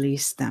they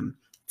released them.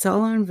 It's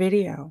all on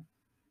video.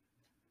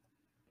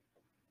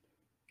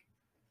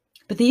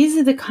 But these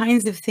are the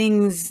kinds of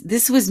things,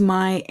 this was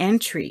my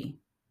entry.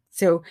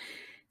 So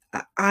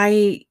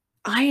I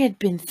had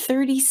been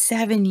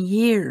 37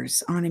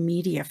 years on a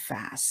media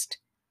fast.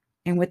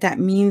 And what that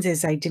means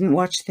is I didn't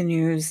watch the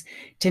news,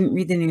 didn't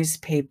read the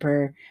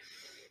newspaper,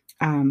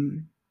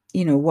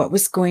 what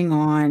was going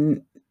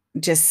on,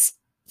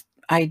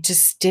 I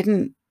just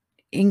didn't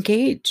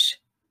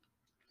engage.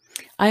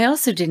 I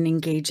also didn't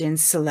engage in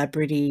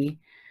celebrity,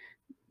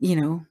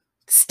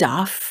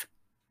 stuff,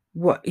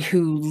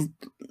 who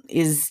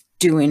is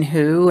doing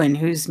who and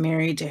who's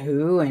married to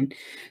who and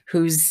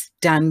who's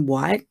done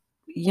what.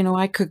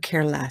 I could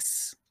care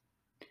less.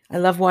 I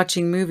love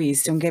watching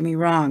movies, don't get me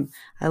wrong.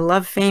 I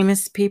love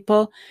famous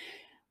people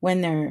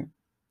when they're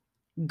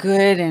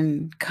good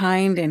and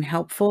kind and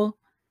helpful.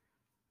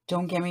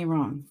 Don't get me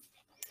wrong.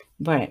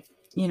 But,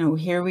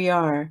 here we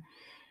are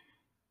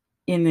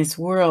in this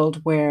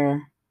world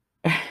where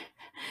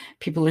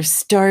people are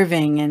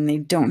starving and they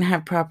don't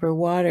have proper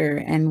water,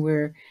 and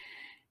we're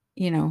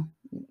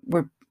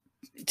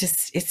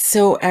just, it's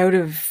so out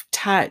of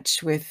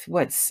touch with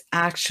what's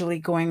actually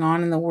going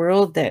on in the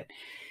world that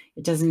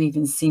it doesn't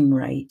even seem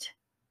right.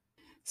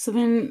 So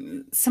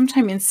then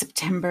sometime in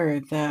September,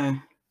 the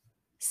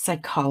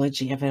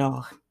psychology of it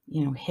all,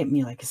 hit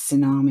me like a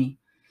tsunami.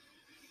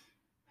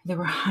 There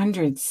were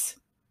hundreds,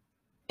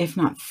 if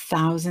not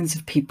thousands,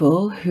 of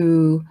people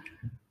who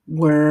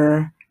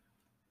were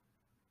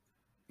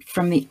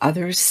from the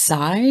other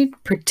side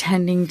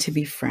pretending to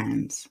be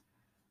friends.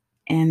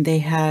 And they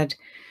had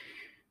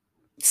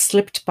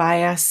slipped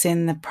by us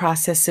in the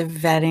process of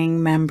vetting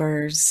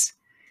members.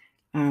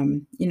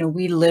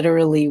 We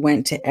literally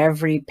went to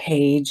every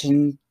page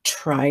and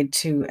tried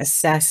to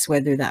assess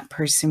whether that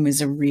person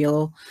was a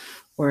real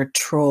or a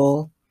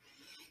troll.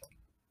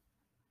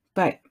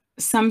 But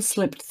some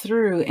slipped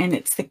through, and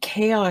it's the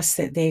chaos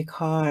that they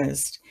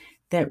caused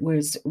that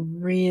was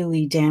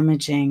really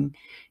damaging.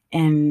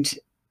 And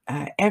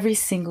every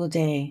single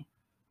day,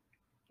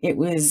 it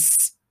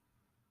was,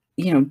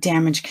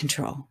 damage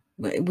control.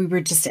 We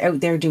were just out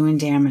there doing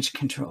damage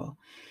control,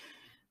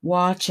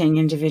 watching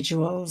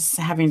individuals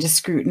having to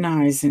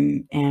scrutinize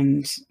and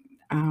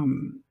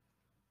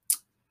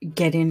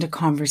get into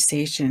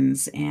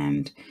conversations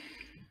and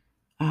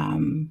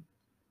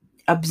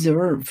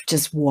observe,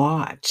 just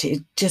watch.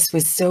 It just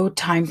was so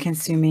time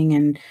consuming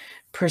and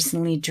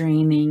personally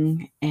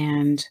draining.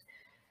 And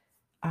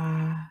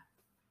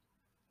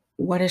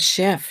what a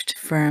shift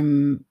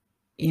from,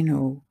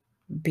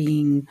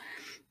 being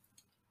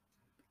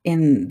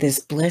in this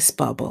bliss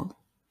bubble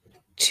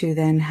to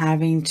then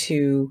having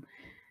to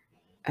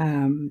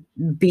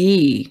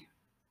be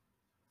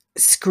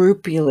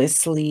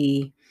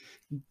scrupulously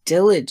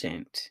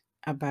diligent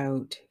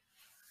about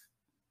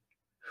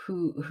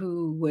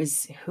who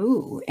was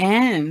who.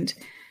 And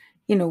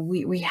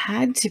we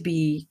had to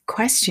be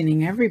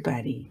questioning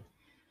everybody.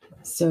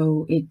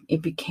 So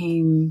it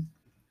became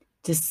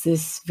just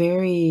this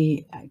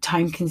very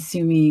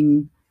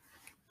time-consuming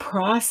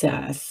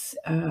process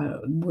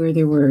where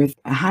there were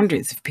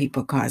hundreds of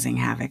people causing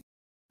havoc.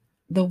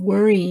 The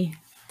worry,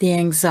 the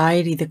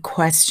anxiety, the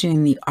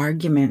questioning, the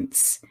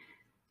arguments,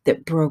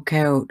 that broke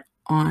out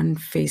on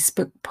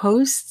Facebook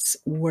posts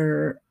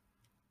were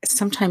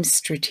sometimes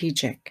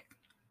strategic.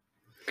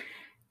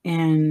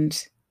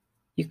 And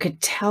you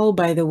could tell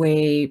by the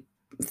way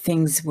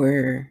things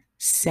were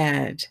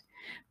said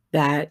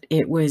that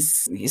it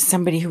was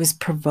somebody who was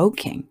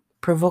provoking.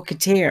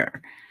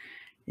 Provocateur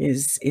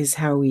is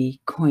how we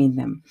coined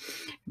them.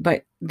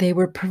 But they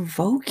were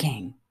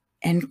provoking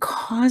and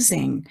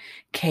causing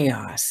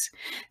chaos.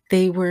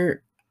 They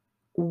were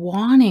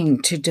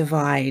wanting to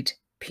divide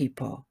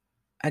people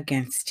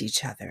against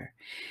each other.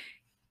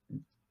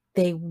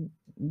 They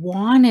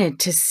wanted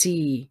to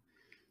see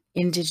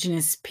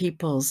Indigenous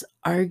peoples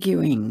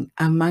arguing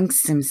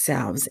amongst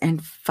themselves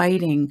and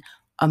fighting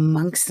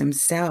amongst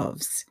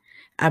themselves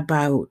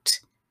about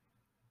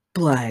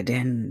blood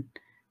and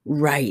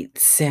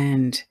rights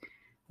and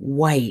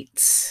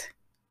whites.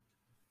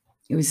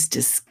 It was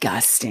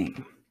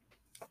disgusting.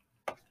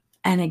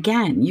 And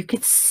again, you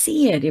could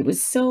see it. It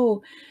was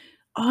so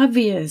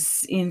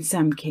obvious in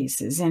some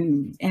cases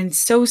and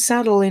so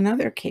subtle in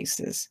other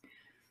cases.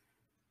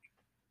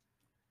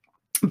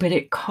 But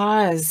it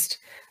caused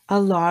a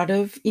lot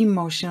of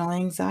emotional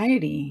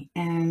anxiety,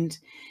 and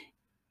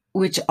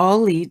which all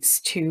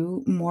leads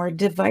to more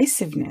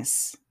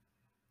divisiveness,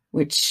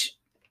 which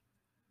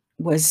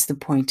was the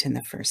point in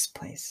the first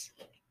place.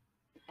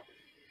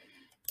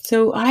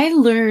 So I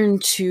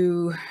learned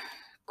to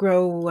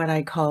grow what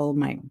I call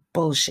my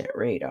bullshit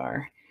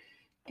radar.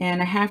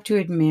 And I have to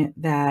admit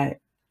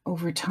that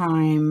over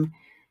time,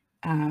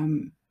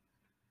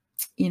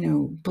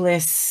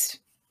 bliss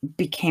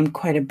became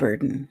quite a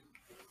burden.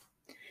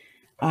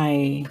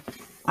 I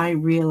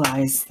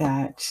realized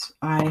that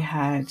I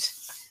had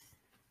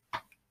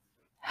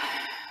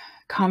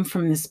come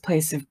from this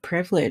place of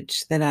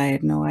privilege that I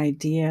had no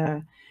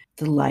idea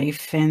the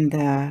life and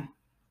the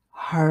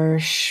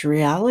harsh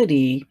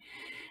reality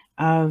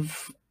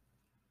of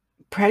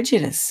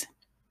prejudice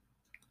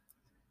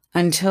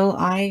until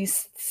I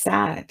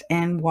sat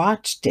and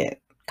watched it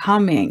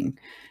coming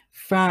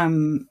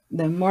from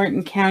the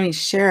Morton County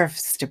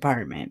Sheriff's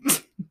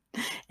Department.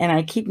 And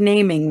I keep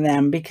naming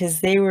them because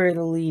they were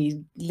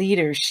the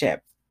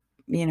leadership.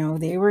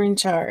 They were in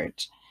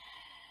charge.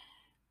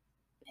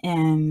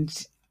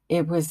 And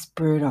it was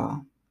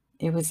brutal.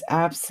 It was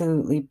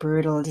absolutely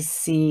brutal to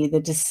see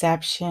the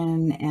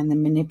deception and the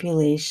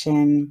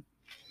manipulation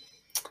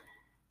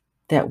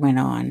that went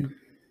on.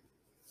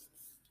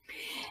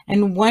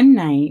 And one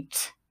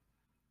night,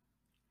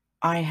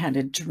 I had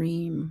a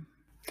dream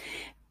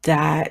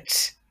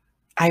that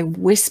I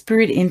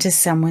whispered into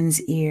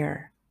someone's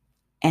ear,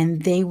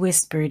 and they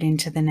whispered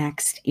into the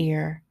next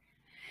ear.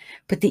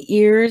 But the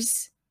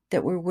ears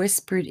that were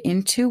whispered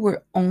into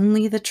were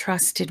only the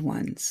trusted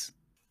ones.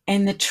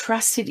 And the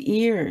trusted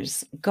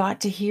ears got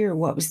to hear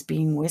what was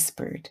being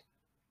whispered.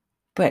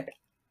 But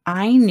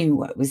I knew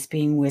what was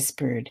being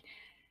whispered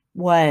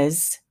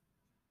was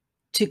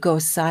to go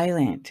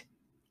silent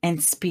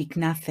and speak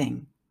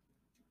nothing.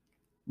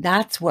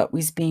 That's what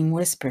was being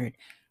whispered.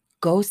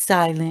 Go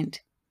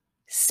silent,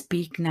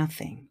 speak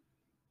nothing.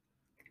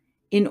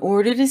 In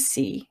order to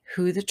see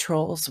who the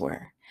trolls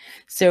were.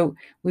 So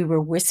we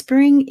were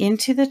whispering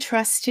into the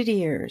trusted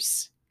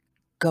ears,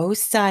 go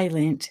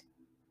silent,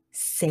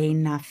 say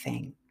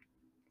nothing.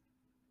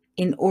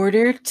 In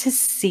order to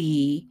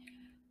see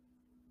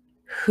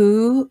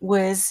who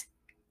was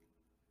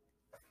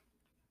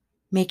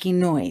making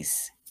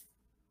noise.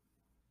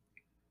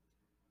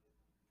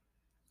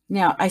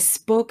 Now, I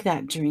spoke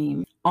that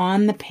dream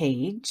on the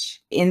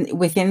page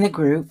within the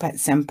group at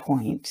some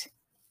point,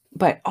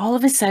 but all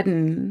of a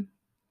sudden,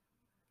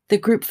 the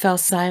group fell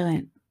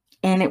silent.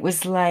 And it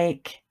was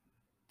like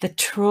the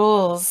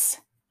trolls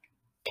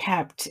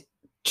kept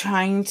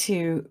trying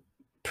to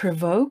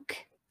provoke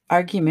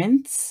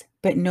arguments,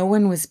 but no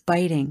one was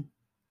biting.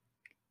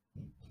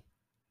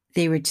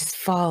 They were just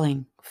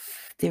falling.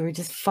 They were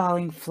just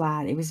falling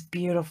flat. It was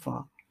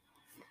beautiful.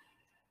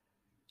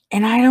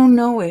 And I don't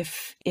know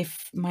if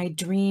my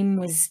dream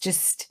was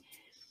just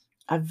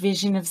a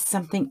vision of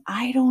something.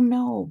 I don't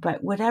know.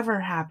 But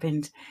whatever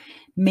happened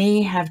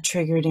may have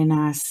triggered in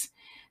us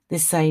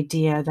this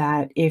idea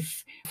that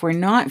if we're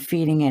not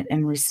feeding it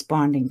and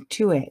responding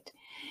to it,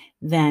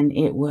 then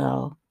it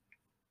will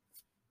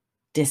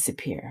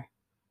disappear.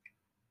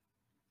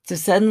 So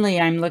suddenly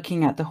I'm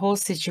looking at the whole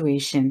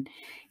situation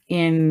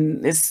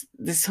in this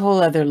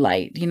whole other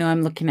light.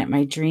 I'm looking at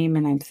my dream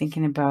and I'm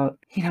thinking about,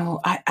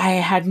 I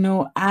had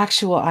no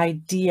actual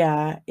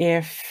idea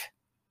if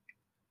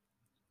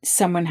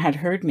someone had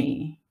heard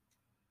me,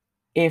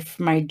 if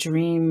my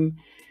dream,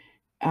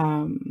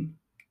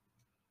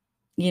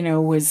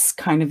 was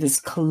kind of this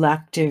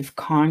collective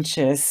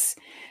conscious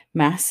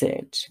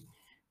message.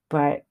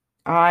 But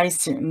I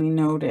certainly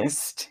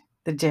noticed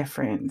the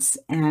difference,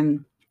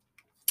 and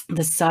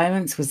the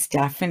silence was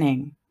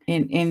deafening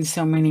in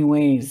so many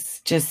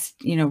ways, just,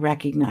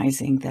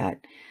 recognizing that.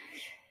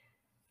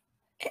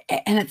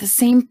 And at the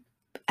same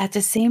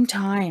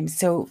time,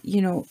 so,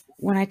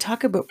 when I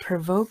talk about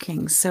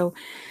provoking, so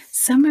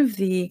some of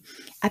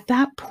at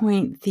that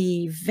point,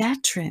 the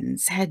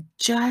veterans had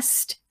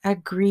just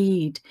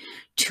agreed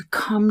to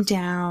come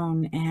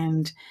down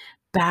and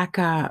back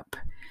up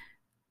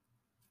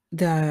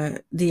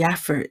the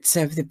efforts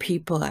of the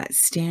people at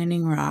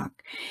Standing Rock,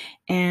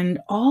 and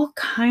all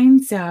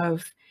kinds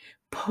of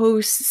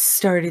posts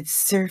started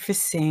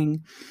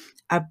surfacing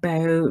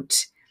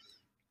about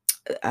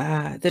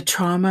the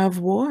trauma of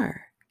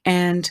war.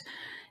 And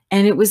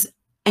it was,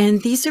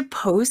 and these are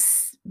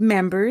posts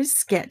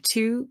members get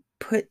to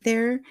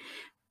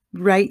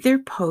write their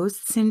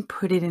posts and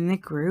put it in the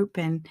group,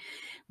 and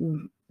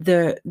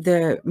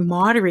the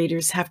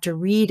moderators have to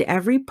read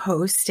every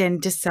post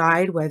and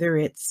decide whether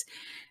it's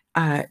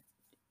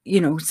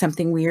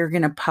something we are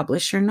going to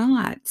publish or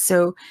not.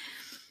 So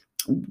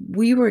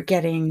we were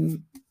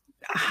getting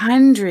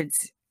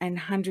hundreds and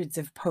hundreds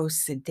of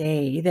posts a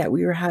day that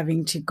we were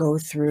having to go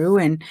through.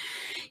 And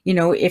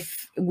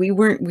if we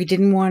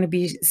didn't want to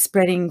be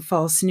spreading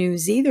false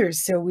news either,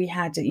 so we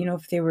had to,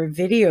 if there were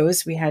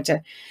videos, we had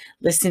to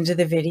listen to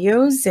the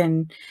videos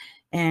and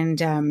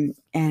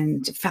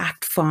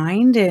fact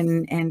find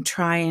and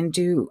try and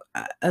do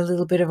a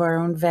little bit of our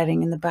own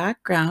vetting in the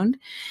background,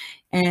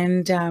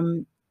 and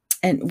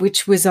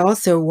which was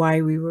also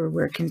why we were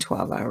working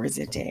 12 hours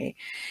a day.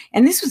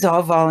 And this was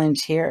all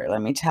volunteer,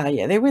 let me tell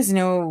you. There was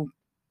no,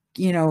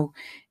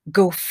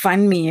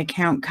 GoFundMe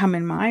account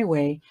coming my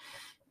way.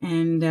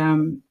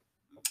 And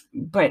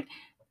but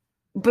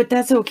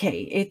that's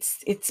okay.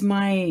 It's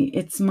my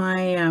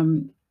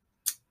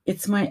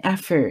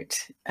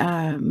effort,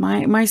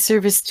 my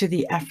service to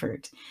the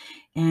effort.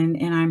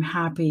 And I'm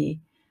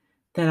happy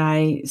that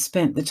I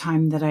spent the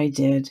time that I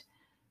did.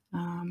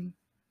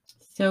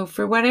 So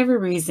for whatever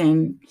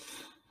reason,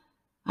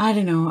 I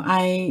don't know,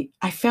 I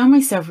found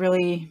myself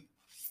really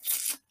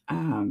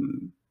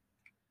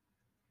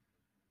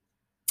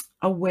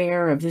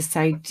aware of this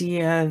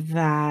idea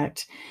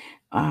that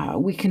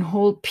we can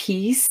hold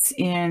peace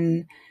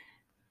in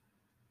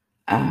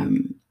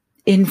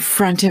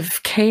front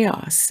of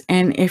chaos.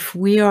 And if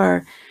we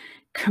are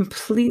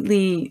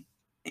completely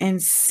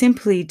and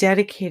simply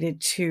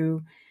dedicated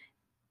to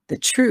the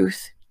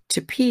truth,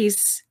 to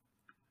peace,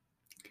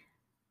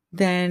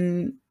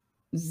 then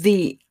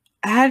the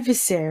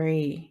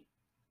adversary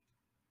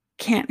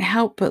can't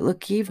help but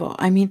look evil.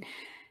 I mean,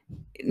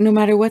 no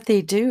matter what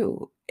they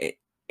do,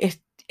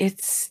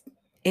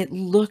 it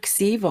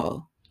looks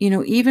evil.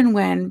 Even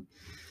when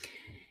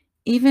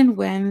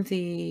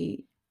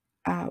the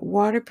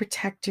water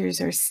protectors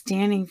are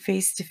standing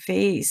face to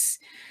face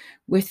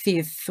with the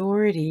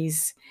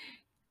authorities,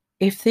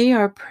 if they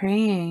are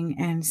praying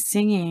and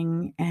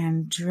singing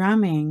and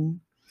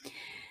drumming,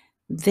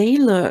 they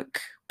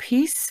look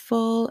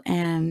peaceful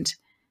and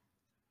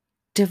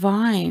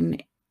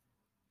divine,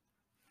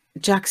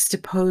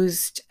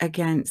 juxtaposed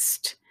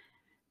against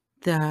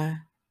the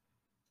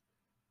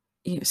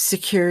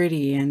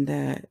security and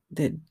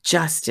the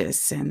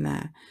justice and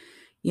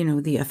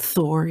the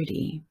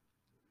authority.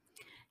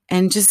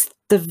 And just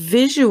the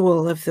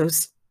visual of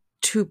those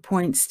 2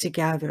 points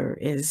together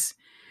is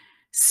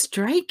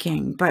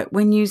striking. But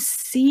when you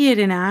see it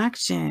in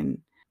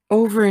action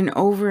over and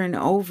over and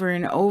over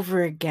and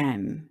over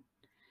again,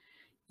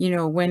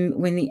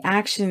 when the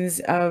actions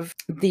of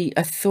the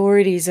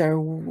authorities are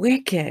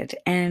wicked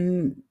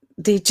and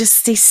they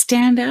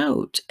stand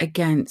out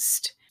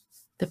against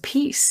the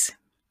peace,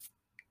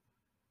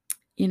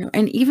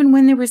 and even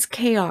when there was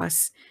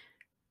chaos,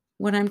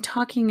 what I'm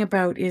talking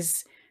about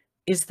is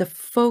the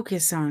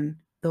focus on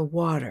the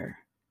water,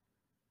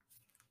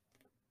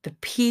 the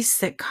peace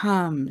that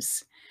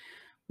comes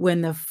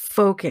when the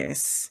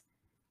focus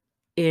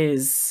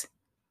is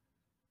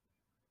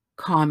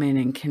common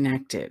and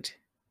connected.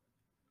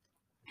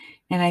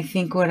 And I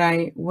think what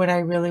I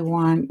really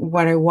want,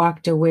 what I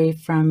walked away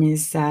from,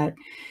 is that,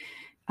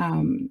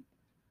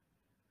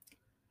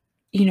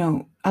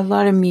 a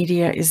lot of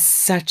media is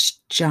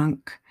such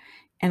junk,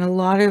 and a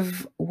lot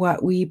of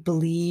what we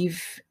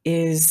believe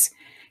is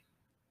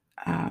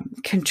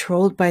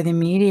controlled by the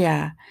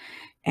media.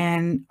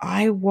 And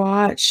I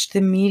watched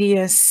the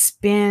media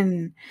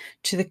spin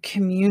to the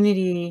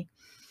community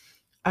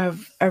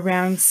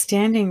around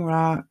Standing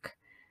Rock,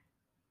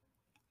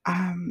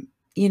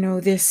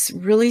 this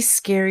really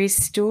scary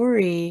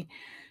story,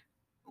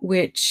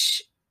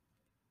 which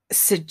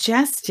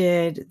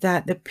suggested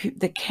that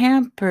the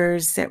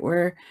campers that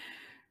were,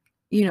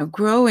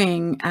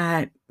 growing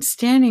at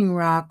Standing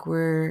Rock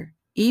were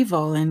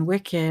evil and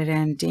wicked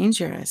and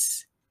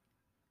dangerous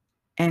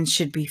and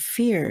should be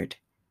feared,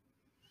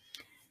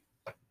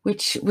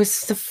 which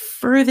was the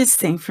furthest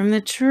thing from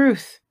the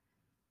truth.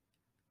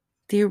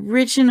 The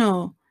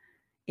original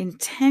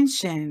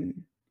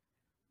intention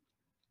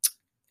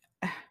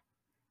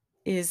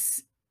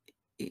is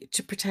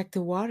to protect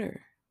the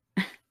water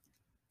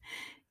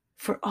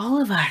for all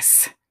of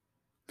us.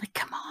 Like,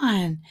 come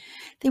on.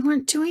 They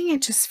weren't doing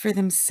it just for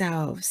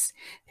themselves.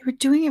 They were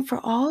doing it for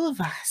all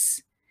of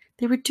us.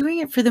 They were doing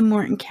it for the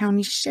Morton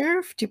County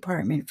Sheriff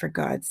Department, for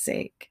God's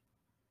sake.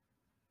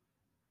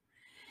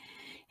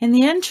 And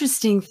the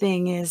interesting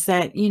thing is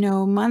that,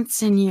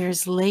 months and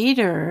years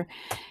later,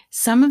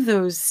 some of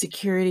those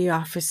security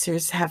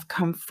officers have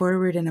come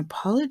forward and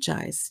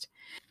apologized,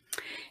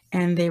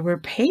 and they were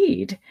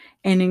paid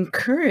and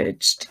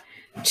encouraged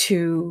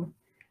to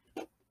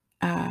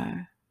uh,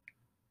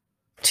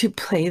 to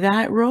play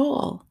that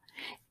role.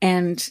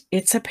 And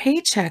it's a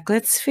paycheck.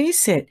 Let's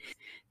face it.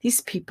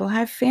 These people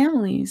have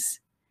families.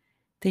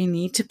 They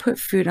need to put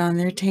food on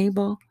their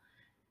table.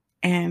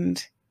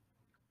 And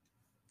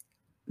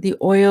the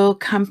oil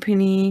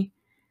company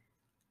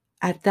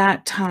at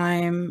that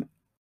time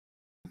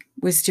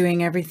was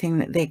doing everything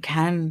that they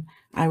can,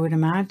 I would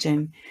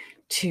imagine,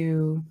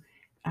 to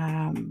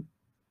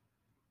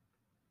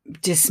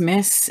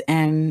dismiss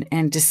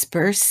and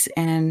disperse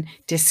and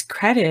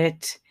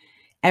discredit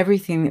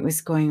everything that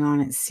was going on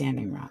at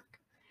Standing Rock.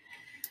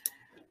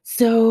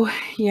 So,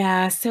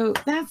 yeah, so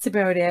that's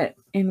about it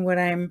in what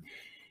I'm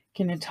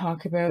going to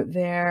talk about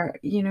there.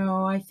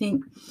 I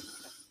think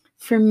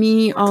for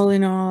me, all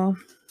in all,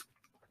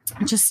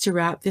 just to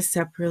wrap this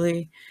up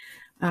really,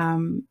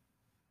 the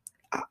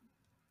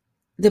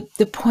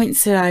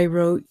points that I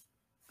wrote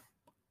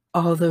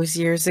all those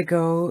years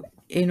ago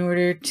in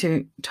order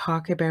to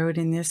talk about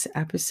in this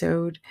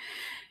episode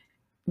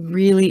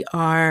really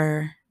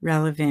are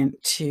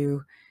relevant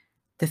to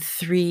the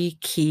 3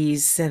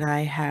 keys that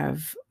I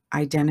have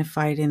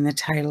identified in the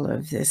title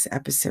of this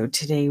episode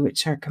today,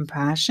 which are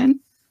compassion,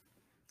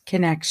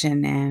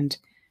 connection, and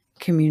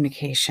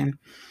communication.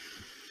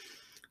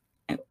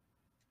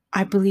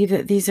 I believe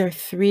that these are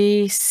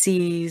 3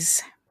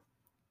 C's,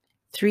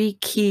 3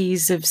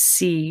 keys of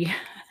C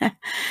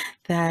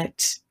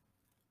that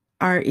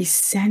are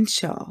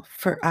essential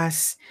for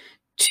us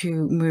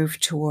to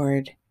move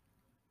toward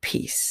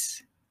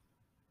peace.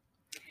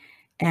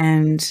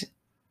 And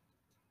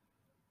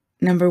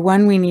number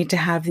 1, we need to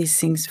have these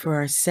things for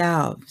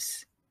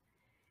ourselves.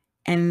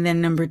 And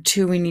then number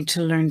 2, we need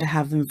to learn to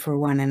have them for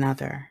one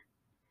another.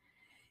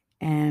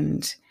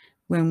 And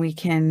when we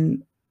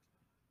can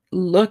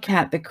look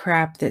at the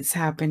crap that's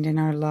happened in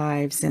our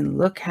lives and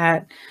look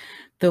at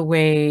the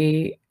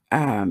way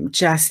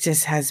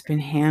justice has been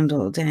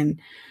handled and,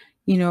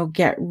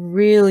 get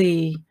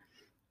really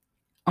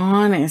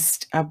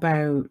honest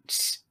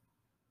about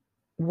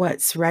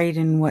what's right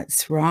and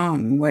what's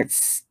wrong,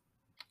 what's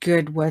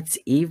good, what's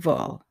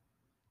evil,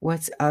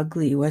 what's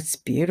ugly, what's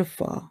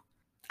beautiful.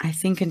 I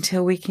think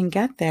until we can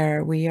get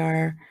there,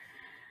 we're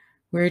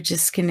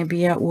just going to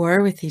be at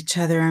war with each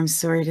other, I'm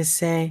sorry to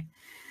say.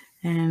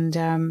 And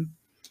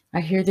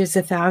I hear there's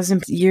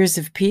 1,000 years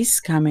of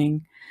peace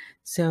coming.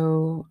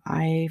 So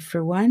I,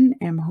 for one,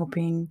 am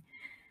hoping.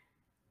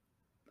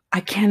 I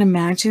can't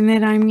imagine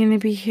that I'm going to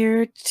be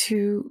here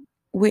to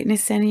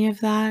witness any of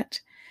that,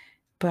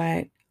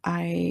 but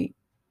I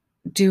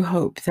do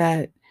hope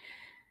that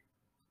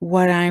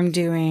what I'm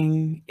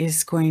doing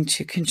is going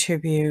to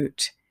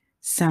contribute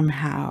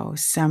somehow,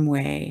 some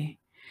way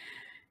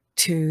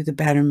to the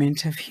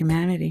betterment of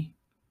humanity.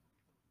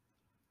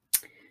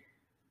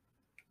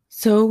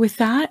 So with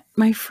that,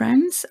 my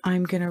friends,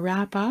 I'm going to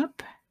wrap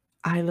up.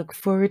 I look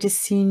forward to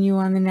seeing you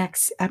on the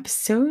next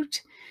episode.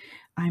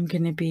 I'm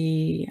going to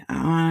be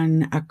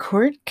on a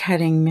cord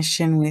cutting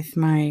mission with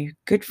my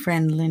good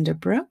friend Linda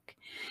Brooke.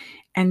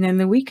 And then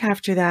the week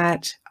after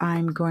that,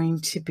 I'm going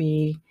to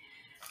be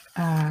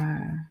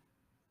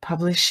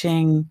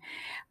publishing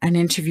an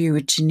interview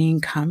with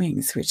Janine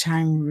Cummings, which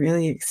I'm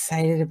really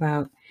excited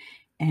about,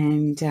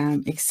 and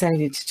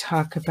excited to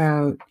talk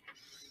about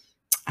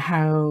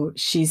how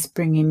she's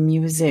bringing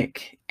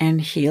music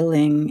and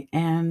healing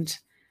and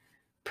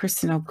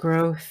personal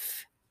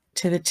growth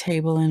to the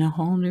table in a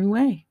whole new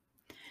way.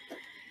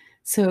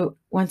 So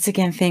once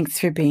again, thanks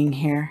for being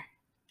here.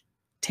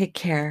 Take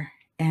care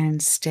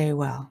and stay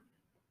well.